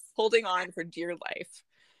 Yes. holding on for dear life.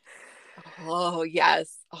 Oh,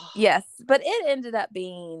 yes. Oh. Yes. But it ended up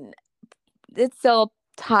being, it's still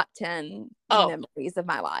top 10 memories of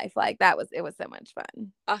my life. Like it was so much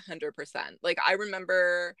fun. 100%. Like, I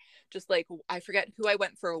remember just like, I forget who I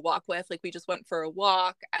went for a walk with. Like, we just went for a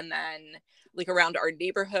walk and then like around our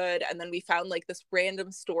neighborhood. And then we found like this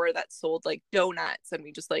random store that sold like donuts, and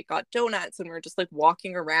we just like got donuts, and we are just like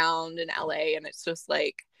walking around in LA. And it's just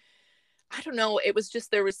like, I don't know. It was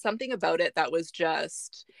just, there was something about it that was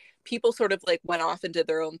just, people sort of like went off and did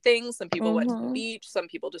their own things. Some people went to the beach. Some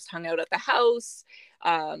people just hung out at the house.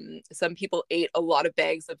 Some people ate a lot of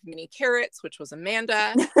bags of mini carrots, which was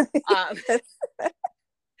Amanda.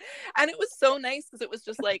 And it was so nice because it was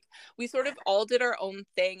just like we sort of all did our own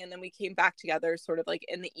thing, and then we came back together sort of like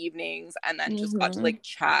in the evenings, and then just got to like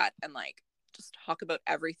chat and like just talk about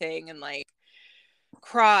everything and like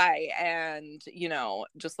cry and, you know,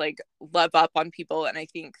 just like love up on people. And I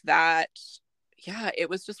think that, yeah, it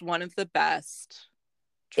was just one of the best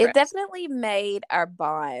trips. It definitely made our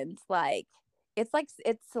bond like it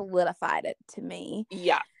solidified it to me.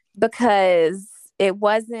 Yeah. Because it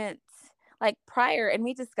wasn't like prior, and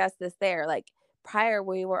we discussed this there, like prior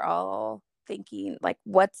we were all thinking like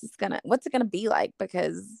what's it gonna be like,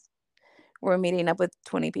 because we're meeting up with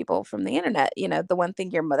 20 people from the internet, you know, the one thing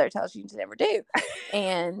your mother tells you to never do.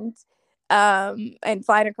 And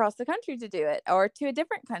flying across the country to do it, or to a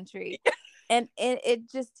different country. And it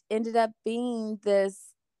just ended up being this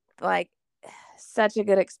like such a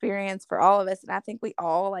good experience for all of us. And I think we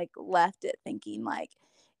all like left it thinking like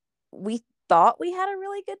we thought we had a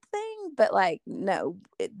really good thing, but like no,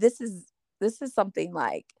 this is something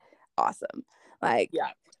like awesome, like, yeah.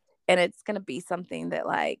 And it's gonna be something that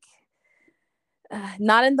like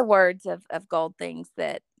not in the words of Gold Things,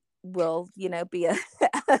 that will, you know, be a,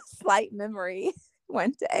 a slight memory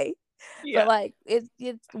one day. Yeah. But like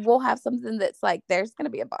we'll have something that's like there's gonna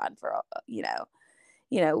be a bond for you know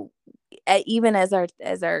even as our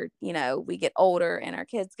you know, we get older and our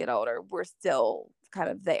kids get older, we're still kind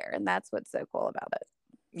of there, and that's what's so cool about it.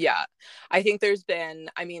 Yeah, I think there was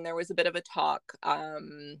a bit of a talk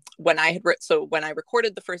when I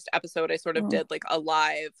recorded the first episode. I sort of did like a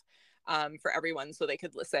live for everyone so they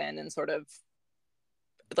could listen and sort of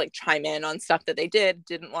like chime in on stuff that they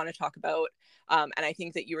didn't want to talk about, and I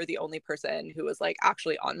think that you were the only person who was like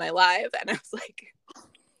actually on my live, and I was like,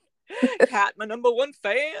 Kat, my number one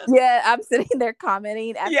fan. Yeah, I'm sitting there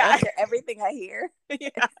commenting after everything I hear.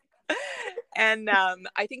 Yeah. And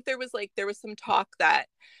I think there was some talk that,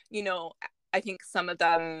 you know, I think some of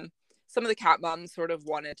the cat moms sort of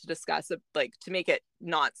wanted to discuss it, like to make it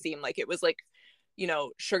not seem like it was like, you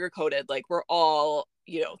know, sugar coated, like we're all,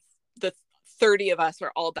 you know, the 30 of us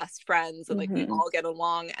are all best friends and like we all get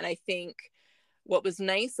along. And I think what was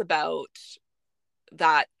nice about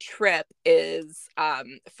that trip is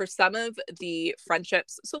for some of the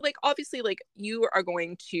friendships, so like obviously like you are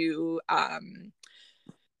going to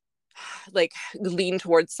like lean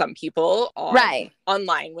towards some people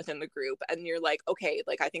online within the group, and you're like, okay,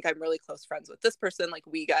 like I think I'm really close friends with this person, like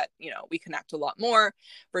we connect a lot more,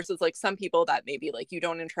 versus like some people that maybe like you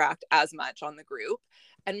don't interact as much on the group.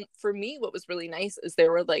 And for me, what was really nice is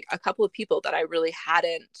there were like a couple of people that I really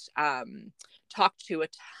hadn't talked to a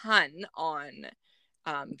ton on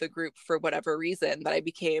the group for whatever reason, that I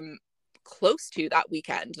became close to that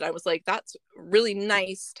weekend. And I was like, that's really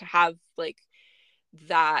nice to have like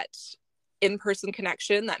that in-person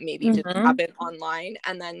connection that maybe didn't happen online.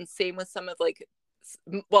 And then same with some of like,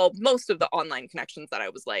 well, most of the online connections that I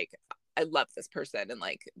was like, I love this person and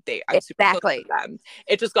like I'm super close to them.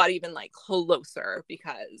 It just got even like closer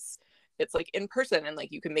because it's like in person and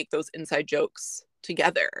like you can make those inside jokes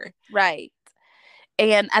together. Right.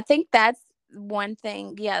 And I think that's one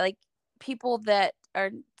thing. Yeah. Like people that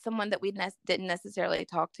are someone that we didn't necessarily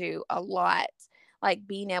talk to a lot, like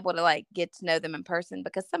being able to like get to know them in person,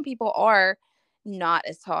 because some people are not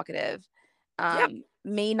as talkative.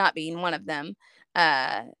 Me not being one of them,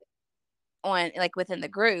 on like within the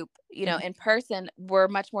group, you know, in person, we're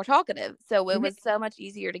much more talkative. So it was so much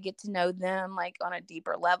easier to get to know them like on a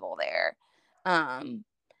deeper level there. And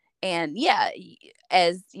yeah,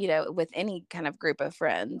 as you know, with any kind of group of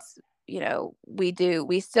friends, you know,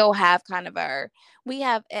 we still have kind of I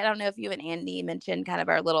don't know if you and Andy mentioned kind of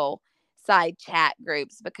our little side chat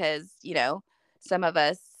groups, because, you know, some of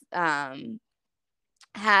us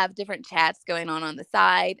have different chats going on the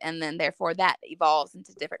side, and then therefore that evolves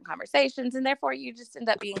into different conversations, and therefore you just end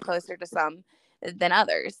up being closer to some than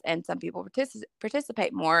others, and some people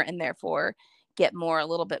participate more and therefore get a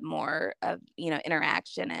little bit more of, you know,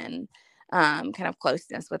 interaction and kind of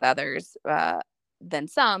closeness with others than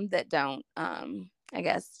some that don't I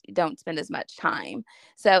guess don't spend as much time.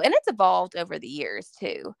 So, and it's evolved over the years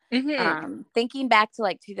too. Thinking back to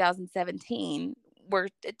like 2017,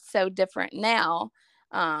 it's so different now.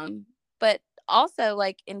 But also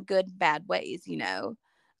like in good, bad ways, you know,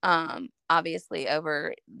 obviously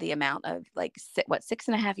over the amount of like,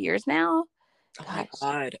 6.5 years now. Oh my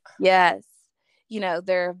God. Yes. You know,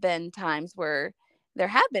 there have been times where there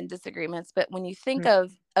have been disagreements, but when you think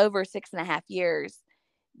of over 6.5 years,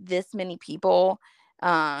 this many people,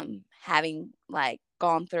 having like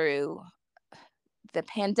gone through the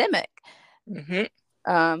pandemic, the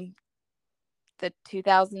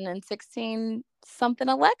 2016 something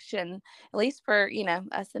election, at least for,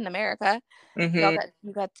 us in America. Mm-hmm.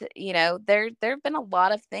 You got to, there have been a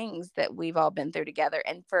lot of things that we've all been through together.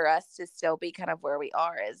 And for us to still be kind of where we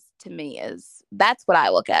are that's what I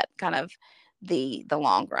look at, kind of the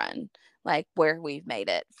long run, like where we've made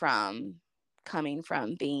it from, coming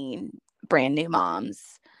from being brand new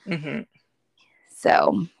moms. Mm-hmm.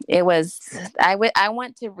 So it was, I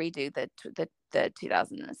want to redo the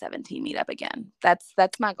 2017 meetup again. That's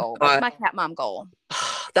my goal. That's my cat mom goal.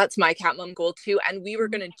 That's my cat mom goal too. And we were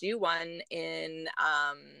going to do one in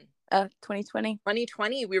 2020.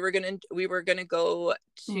 2020. We were going to go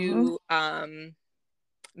to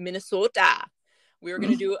Minnesota. We were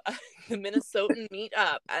going to do the Minnesotan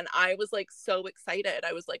meetup, and I was like so excited.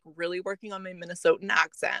 I was like really working on my Minnesotan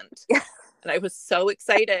accent. And I was so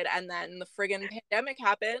excited, and then the friggin' pandemic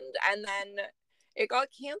happened, and then it got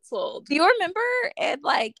canceled. Do you remember in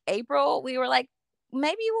like April, we were like,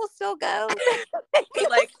 maybe we'll still go.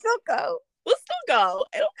 We'll still go. We'll still go.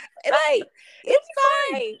 It's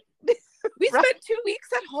fine. We spent 2 weeks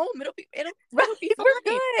at home. It'll be fine. We're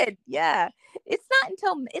good. Yeah. It's not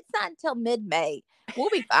until mid-May. We'll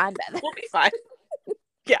be fine by then. We'll be fine.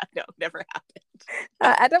 Yeah, no, never happened.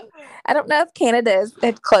 I don't know if Canada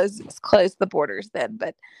had closed the borders then,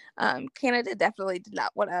 but Canada definitely did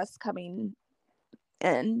not want us coming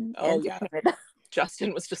in. Canada.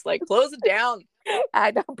 Justin was just like, close it down.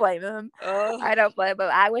 I don't blame him. I don't blame him.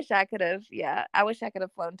 I wish I could have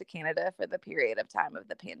flown to Canada for the period of time of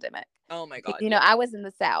the pandemic. Oh my God. I was in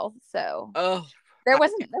the South, so there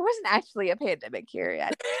wasn't actually a pandemic here,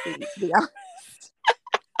 to be honest.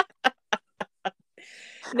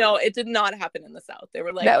 No, it did not happen in the South. They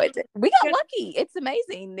were like, no, it did. We got lucky. It's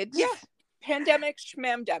amazing. Pandemic,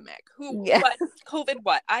 schmamdemic. What? COVID,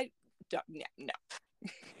 what? I don't, no.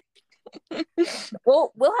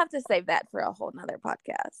 We'll have to save that for a whole nother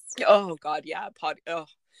podcast. Oh God, yeah.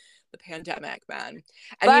 The pandemic, man.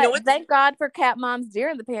 And but thank God for cat moms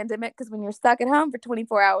during the pandemic, because when you're stuck at home for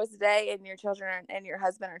 24 hours a day and your children and your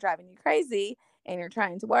husband are driving you crazy and you're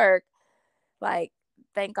trying to work, like,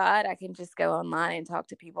 thank God I can just go online and talk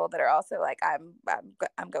to people that are also like, I'm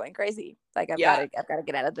going crazy. Like I've got to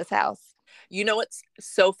get out of this house. You know what's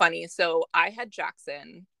so funny? So I had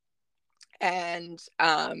Jackson, and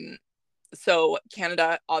so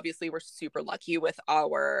Canada, obviously we're super lucky with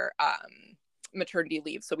our maternity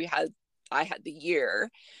leave. So I had the year,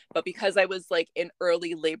 but because I was like in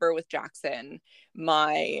early labor with Jackson,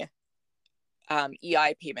 my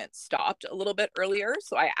EI payment stopped a little bit earlier.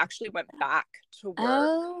 So I actually went back to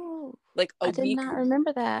work like a week. I did not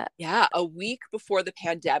remember that. Yeah, a week before the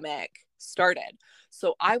pandemic started.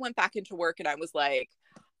 So I went back into work and I was like,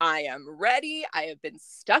 I am ready. I have been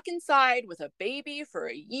stuck inside with a baby for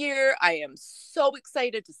a year. I am so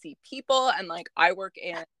excited to see people. And like, I work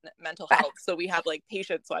in mental health. So we have like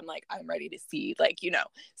patients. So I'm like, I'm ready to see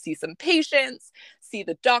see some patients, see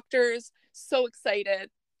the doctors. So excited.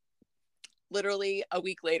 Literally a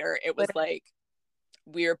week later, it was like,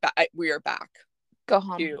 we are back. Go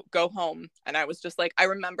home. Go home. And I was just like, I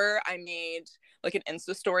remember I made like an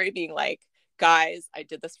Insta story being like, guys, I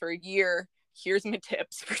did this for a year. Here's my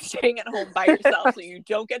tips for staying at home by yourself so you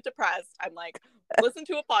don't get depressed. I'm like, listen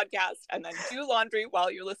to a podcast and then do laundry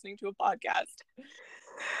while you're listening to a podcast.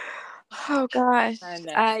 Oh gosh.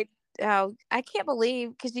 I can't believe,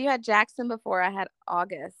 because you had Jackson before I had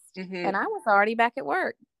August, and I was already back at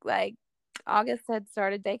work. Like August had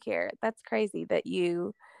started daycare. That's crazy that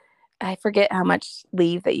I forget how much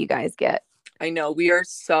leave that you guys get. I know, we are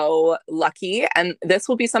so lucky, and this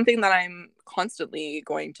will be something that I'm constantly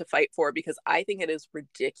going to fight for, because I think it is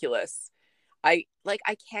ridiculous. I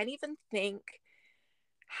can't even think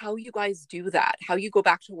how you guys do that, how you go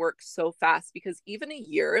back to work so fast, because even a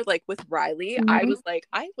year, like with Riley, I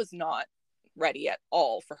was not ready at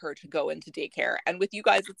all for her to go into daycare. And with you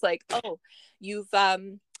guys, it's like, oh, you've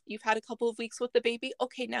had a couple of weeks with the baby.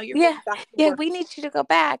 Okay, now you're going back to work. We need you to go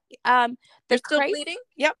back. They're still bleeding?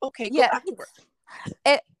 Yep. Okay, go back to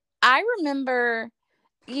work. I remember,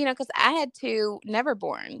 because I had 2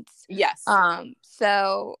 never-borns. Yes.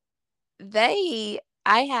 So I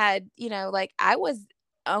had, I was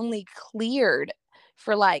only cleared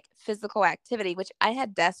for like physical activity, which I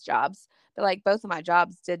had desk jobs, but like both of my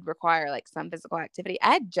jobs did require like some physical activity.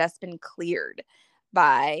 I had just been cleared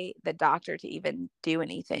by the doctor to even do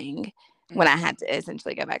anything when I had to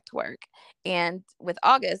essentially go back to work. And with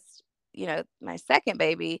August, my second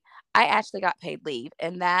baby, I actually got paid leave,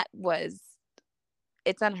 and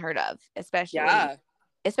it's unheard of,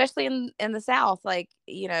 especially in the South. Like,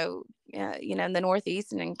 in the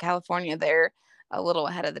Northeast and in California, they're a little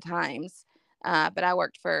ahead of the times. But I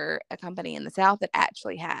worked for a company in the South that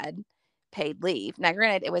actually had paid leave. Now,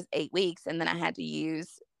 granted, it was 8 weeks, and then I had to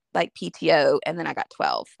use like PTO, and then I got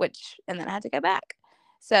 12, and then I had to go back.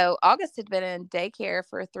 So August had been in daycare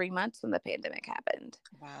for 3 months when the pandemic happened.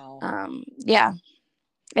 Wow. Yeah,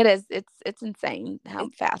 it is. It's insane how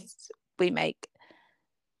fast we make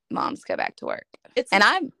moms go back to work. And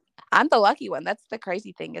I'm the lucky one. That's the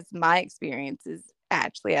crazy thing, is my experience is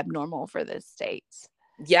actually abnormal for the States.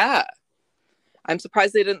 Yeah. I'm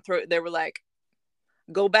surprised they didn't they were like,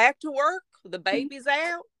 go back to work, the baby's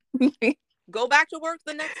out. Go back to work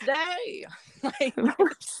the next day. Like,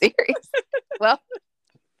 serious. Well,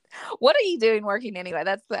 what are you doing working anyway?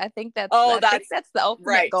 I think that's the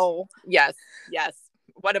ultimate goal. Yes.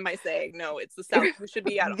 What am I saying? No, it's the South. We should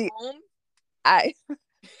be at home.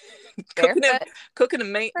 Cooking a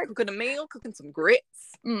meal, cooking some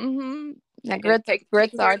grits. Mm-hmm. Yeah,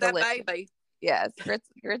 grits are delicious. Baby. Yes,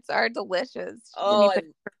 grits are delicious. Oh, when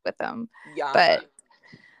you put with them. Yeah. But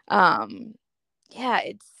yeah,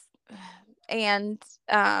 it's and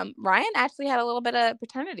Ryan actually had a little bit of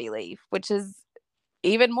paternity leave, which is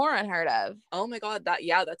even more unheard of. Oh my God,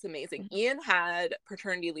 that's amazing. Ian had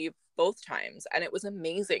paternity leave both times, and it was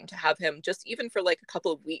amazing to have him just even for like a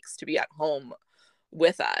couple of weeks to be at home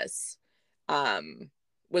with us.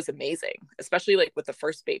 Was amazing, especially like with the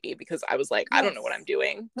first baby, because I was like, I don't know what I'm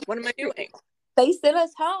doing. What am I doing? They sent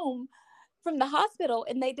us home from the hospital,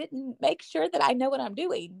 and they didn't make sure that I know what I'm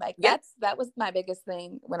doing. Like that was my biggest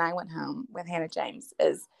thing when I went home with Hannah James,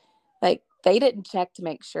 is like they didn't check to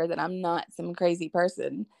make sure that I'm not some crazy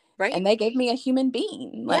person. Right. And they gave me a human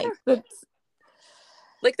being. Like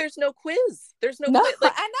like there's no quiz. There's no quiz.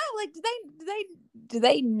 Like, I know. Like do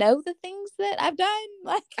they know the things that I've done?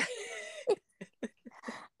 Like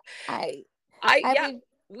I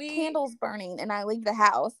leave candles burning and I leave the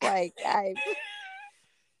house. Like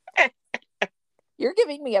you're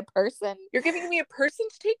giving me a person. You're giving me a person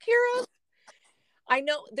to take care of. I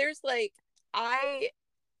know there's like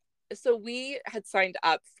so we had signed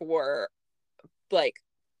up for like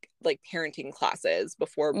parenting classes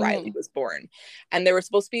before Riley was born, and there were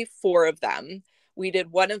supposed to be 4 of them. We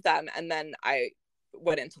did one of them, and then I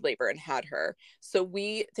went into labor and had her. So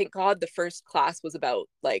we, thank God, the first class was about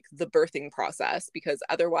like the birthing process, because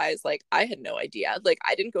otherwise, like, I had no idea. Like,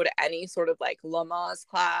 I didn't go to any sort of like Lamaze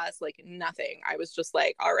class, like nothing. I was just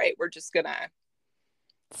like, all right, we're just gonna.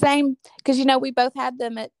 Same, because we both had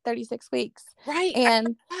them at 36 weeks. Right.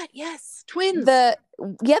 And yes, twins. They're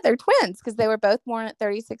twins, because they were both born at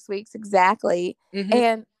 36 weeks exactly. Mm-hmm.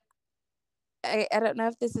 And I don't know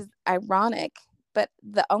if this is ironic, but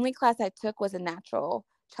the only class I took was a natural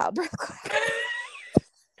childbirth class.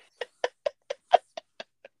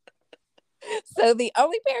 So the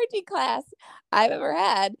only parenting class I've ever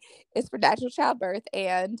had is for natural childbirth,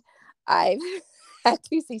 and I've had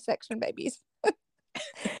 2 C-section babies.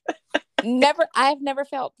 I've never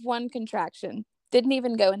felt one contraction. Didn't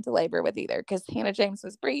even go into labor with either, because Hannah James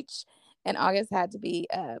was breech and August had to be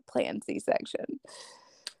a planned C-section.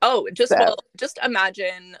 Oh, just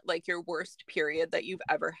imagine like your worst period that you've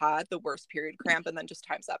ever had, the worst period cramp, and then just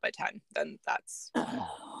times that by 10. Then that's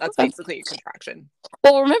basically a contraction.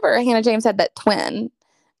 Well, remember Hannah James had that twin,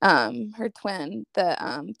 her twin,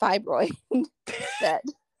 the fibroid that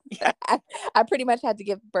I pretty much had to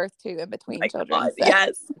give birth to in between children. God, so.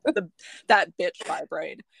 Yes, that bitch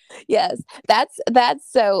fibroid. Yes, that's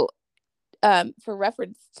so. For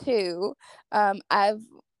reference too, I've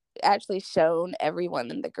actually shown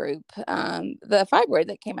everyone in the group the fibroid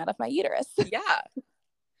that came out of my uterus. Yeah.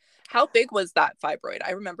 How big was that fibroid?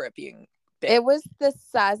 I remember it being big. It was the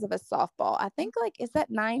size of a softball. I think, like, is that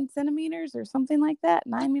 9 centimeters or something like that?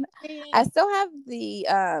 9 I still have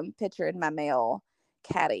the picture in my mail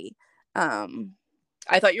caddy. I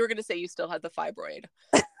thought you were going to say you still had the fibroid.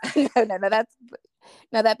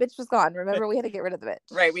 No, that bitch was gone. Remember, we had to get rid of the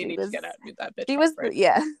bitch. Right, we need to get out of that bitch. She was,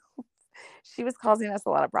 yeah. She was causing us a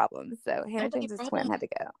lot of problems. So Hannah James's twin had to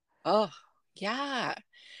go. Oh, yeah.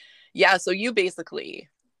 Yeah, so you basically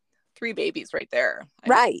 3 babies right there.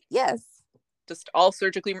 Right, yes. Just all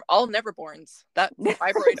surgically, all never-borns. That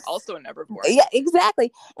fibroid also a never-born. Yeah,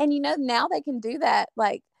 exactly. And now they can do that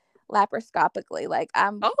like laparoscopically. Like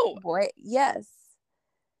yes.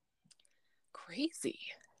 Crazy.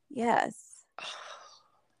 Yes.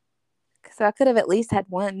 So I could have at least had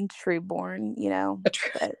one true born,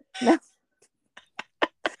 but no.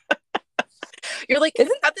 You're like, can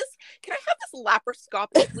I have this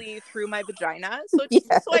laparoscopically through my vagina so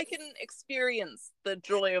I can experience the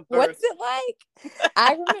joy of birth? What's it like?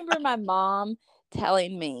 I remember my mom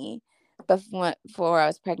telling me before I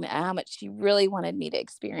was pregnant how much she really wanted me to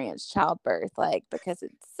experience childbirth, like, because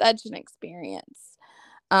it's such an experience.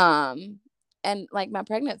 and like my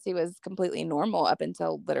pregnancy was completely normal up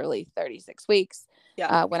until literally 36 weeks.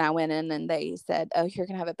 Yeah. When I went in and they said, oh, you're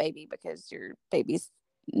going to have a baby because your baby's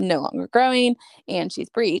no longer growing and she's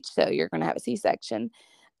breached. So you're going to have a C-section.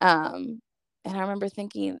 And I remember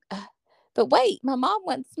thinking, but wait, my mom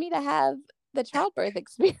wants me to have the childbirth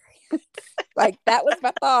experience. Like that was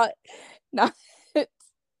my thought. Not.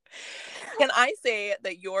 Can I say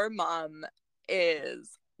that your mom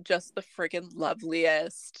is just the freaking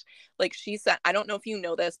loveliest? Like she sent, I don't know if you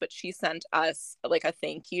know this, but she sent us like a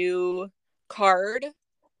thank you card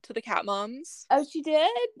to the cat moms. Oh, she did?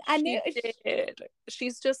 I knew she did.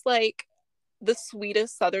 She's just like the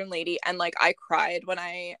sweetest Southern lady. And like I cried when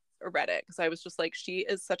I read it because I was just like, she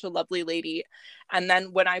is such a lovely lady. And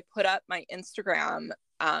then when I put up my Instagram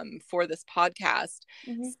for this podcast,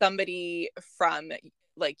 somebody from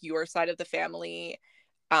like your side of the family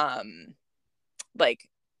like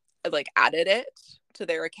added it to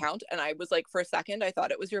their account, and I was like, for a second I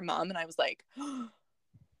thought it was your mom, and I was like,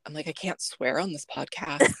 I'm like, I can't swear on this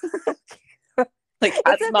podcast. Like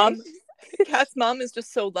Kat's mom is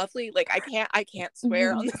just so lovely. Like I can't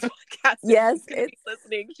swear on this podcast. Yes, it's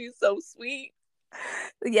listening. She's so sweet.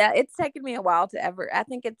 Yeah, it's taken me a while to ever. I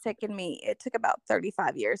think it took about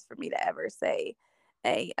 35 years for me to ever say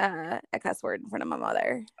a cuss word in front of my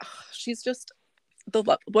mother. She's just the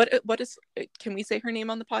love. What is? Can we say her name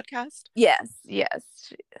on the podcast? Yes.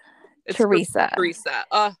 It's Teresa. Teresa.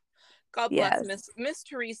 God bless Miss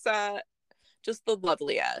Teresa. Just the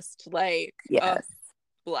loveliest. Like yes.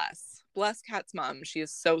 Bless Kat's mom. She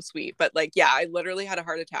is so sweet. But like, yeah, I literally had a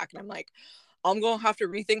heart attack, and I'm like, I'm gonna have to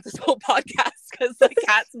rethink this whole podcast because like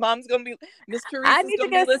Kat's mom's gonna be Miss Teresa's gonna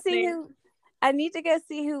be listening. I need to go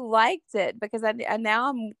see who liked it because now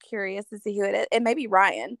I'm curious to see who it is. It may be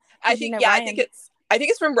Ryan. I think Ryan... I think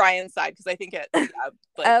it's from Ryan's side because I think it's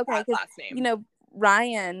like okay, last name. You know,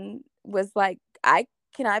 Ryan was like,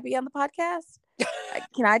 can I be on the podcast?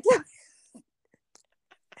 Can I tell?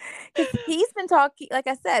 Because he's been talking, like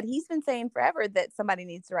I said, he's been saying forever that somebody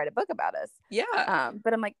needs to write a book about us. Yeah.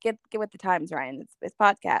 But I'm like, get with the times, Ryan. It's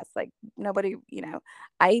podcasts. Like nobody,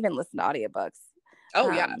 I even listen to audiobooks.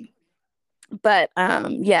 Oh yeah. But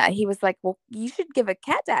yeah, he was like, well, you should give a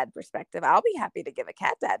cat dad perspective. I'll be happy to give a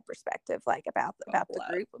cat dad perspective, like about the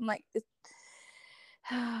group. I'm like,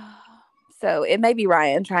 so it may be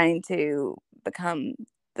Ryan trying to become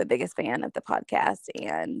the biggest fan of the podcast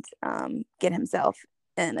and get himself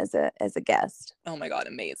in as a guest. Oh my god,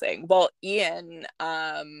 amazing. Well, Ian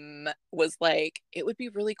was like, it would be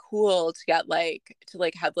really cool to get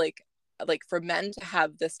have for men to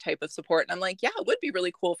have this type of support. And I'm like, yeah, it would be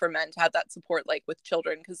really cool for men to have that support, like with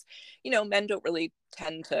children, because men don't really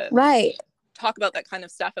tend to talk about that kind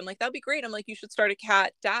of stuff. I'm like, that'd be great. I'm like, you should start a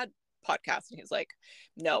cat dad podcast. And he's like,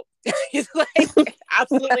 no. He's like,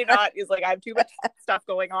 absolutely not. He's like, I have too much stuff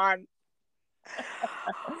going on.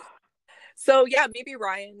 So yeah, maybe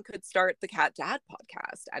Ryan could start the Cat Dad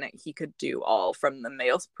podcast and he could do all from the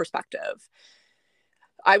male's perspective.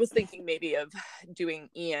 I was thinking maybe of doing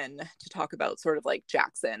Ian to talk about sort of like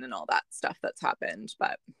Jackson and all that stuff that's happened,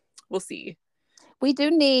 but we'll see. We do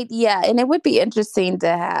need, and it would be interesting to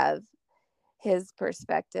have his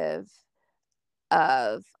perspective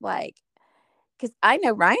of like, because I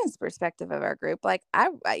know Ryan's perspective of our group. Like I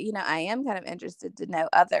am kind of interested to know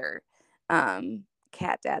other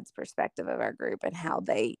cat dad's perspective of our group and how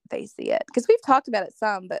they see it, because we've talked about it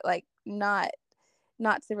some, but like not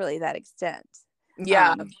to really that extent.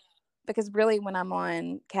 Yeah. Because really when I'm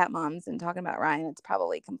on Cat Moms and talking about Ryan, it's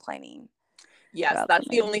probably complaining. Yes, that's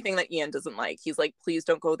the only thing that Ian doesn't like. He's like, please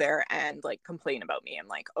don't go there and like complain about me. I'm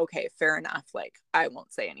like, okay, fair enough. Like I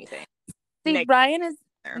won't say anything. See, Ryan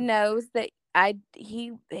knows that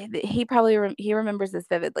he probably he remembers this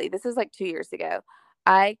vividly. This is like 2 years ago.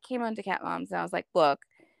 I came on to Cat Moms and I was like, look,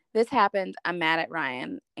 this happened. I'm mad at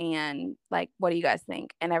Ryan. And like, what do you guys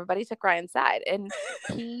think? And everybody took Ryan's side. And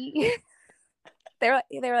they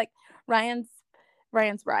were like, Ryan's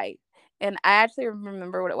right. And I actually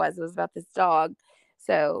remember what it was. It was about this dog.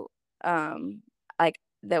 So, like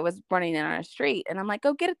that was running in on a street. And I'm like,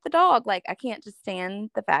 go get the dog. Like, I can't just stand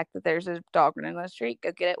the fact that there's a dog running on the street.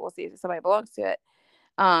 Go get it. We'll see if somebody belongs to it.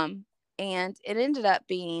 And it ended up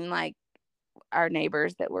being like our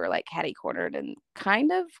neighbors that were like catty cornered and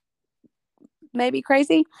kind of maybe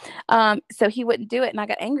crazy. So he wouldn't do it. And I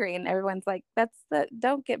got angry and everyone's like,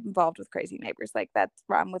 don't get involved with crazy neighbors. Like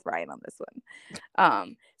I'm with Ryan on this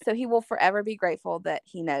one. So he will forever be grateful that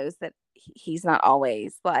he knows that he's not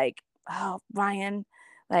always like, oh, Ryan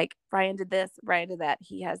did this, Ryan did that.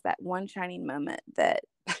 He has that one shining moment that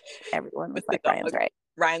everyone was like, Ryan's right.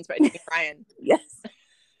 Ryan's right. Ryan. Yes.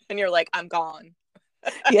 And you're like, I'm gone.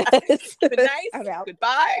 Yes. Good night. I'm out.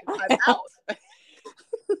 Goodbye. I'm out.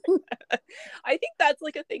 I think that's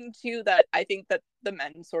like a thing too that I think that the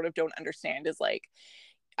men sort of don't understand is like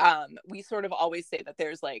we sort of always say that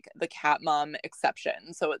there's like the cat mom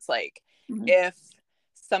exception. So it's like if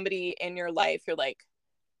somebody in your life you're like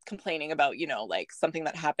complaining about, you know, like something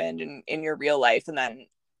that happened in your real life, and then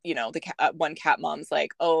you know the one cat mom's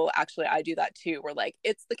like, oh, actually I do that too. We're like,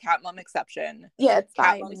 it's the cat mom exception. Yeah, it's cat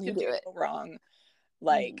fine. moms You can do do it. no wrong.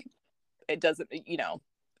 Like it doesn't, you know,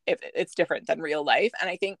 if it's different than real life. And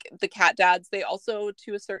I think the cat dads, they also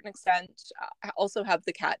to a certain extent also have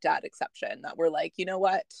the cat dad exception, that we're like, you know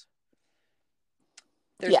what,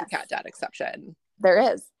 there's the cat dad exception. There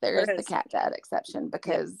is the cat dad exception,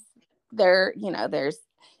 because there, you know,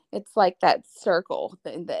 it's like that circle.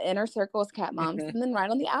 The inner circle is cat moms, and then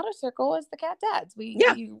right on the outer circle is the cat dads.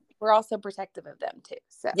 We're also protective of them too.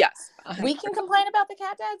 So yes, 100%. We can complain about the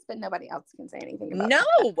cat dads, but nobody else can say anything about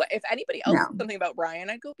if anybody else said something about Ryan,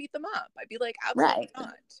 I'd go beat them up. I'd be like, absolutely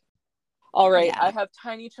not. All right, I have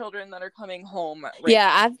tiny children that are coming home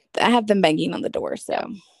I have them banging on the door,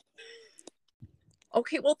 so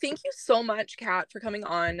okay, well, thank you so much, Kat, for coming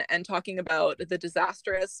on and talking about the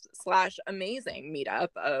disastrous / amazing meetup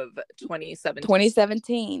of 2017.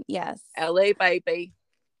 2017, yes. LA, baby.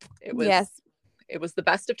 It was the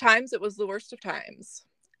best of times. It was the worst of times.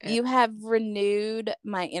 And you have renewed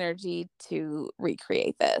my energy to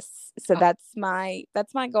recreate this. So that's my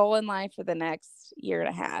goal in life for the next year and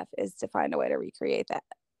a half, is to find a way to recreate that.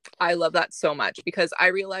 I love that so much, because I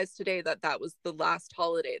realized today that was the last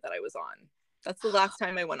holiday that I was on. That's the last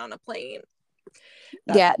time I went on a plane.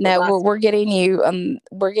 We're getting you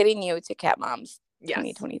to Cat Moms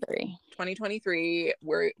 2023. 2023.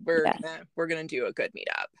 We're gonna do a good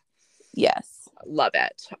meetup. Yes. Love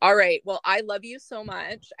it. All right. Well, I love you so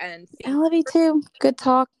much, and I love you too. Good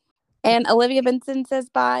talk. And Olivia Benson says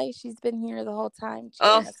bye. She's been here the whole time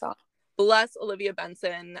cheering us on. Bless Olivia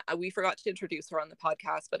Benson. We forgot to introduce her on the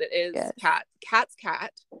podcast, but it is Cat's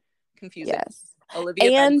cat. Confusing. Yes.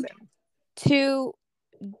 Olivia Benson.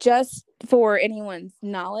 Just for anyone's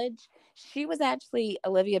knowledge, she was actually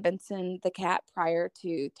Olivia Benson, the cat, prior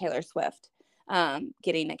to Taylor Swift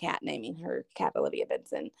getting a cat, naming her cat Olivia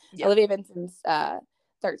Benson. Yep. Olivia Benson's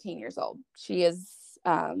 13 years old. She is,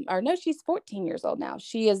 she's 14 years old now.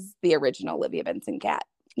 She is the original Olivia Benson cat,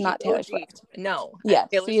 not Taylor Swift. No. Yes,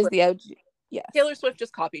 she is the OG. Yes. Taylor Swift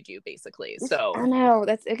just copied you, basically. So I know,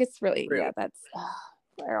 it gets really rude.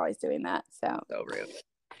 They're always doing that. So rude.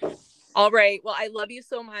 All right. Well, I love you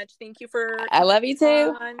so much. Thank you for. I love you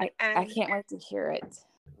too. I can't wait to hear it.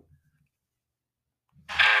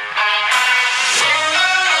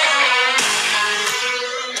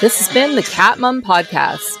 This has been the Cat Mom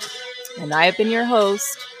Podcast, and I have been your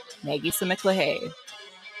host, Maggie Simiklahay.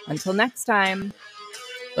 Until next time,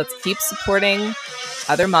 let's keep supporting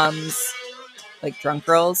other moms like drunk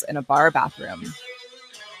girls in a bar bathroom.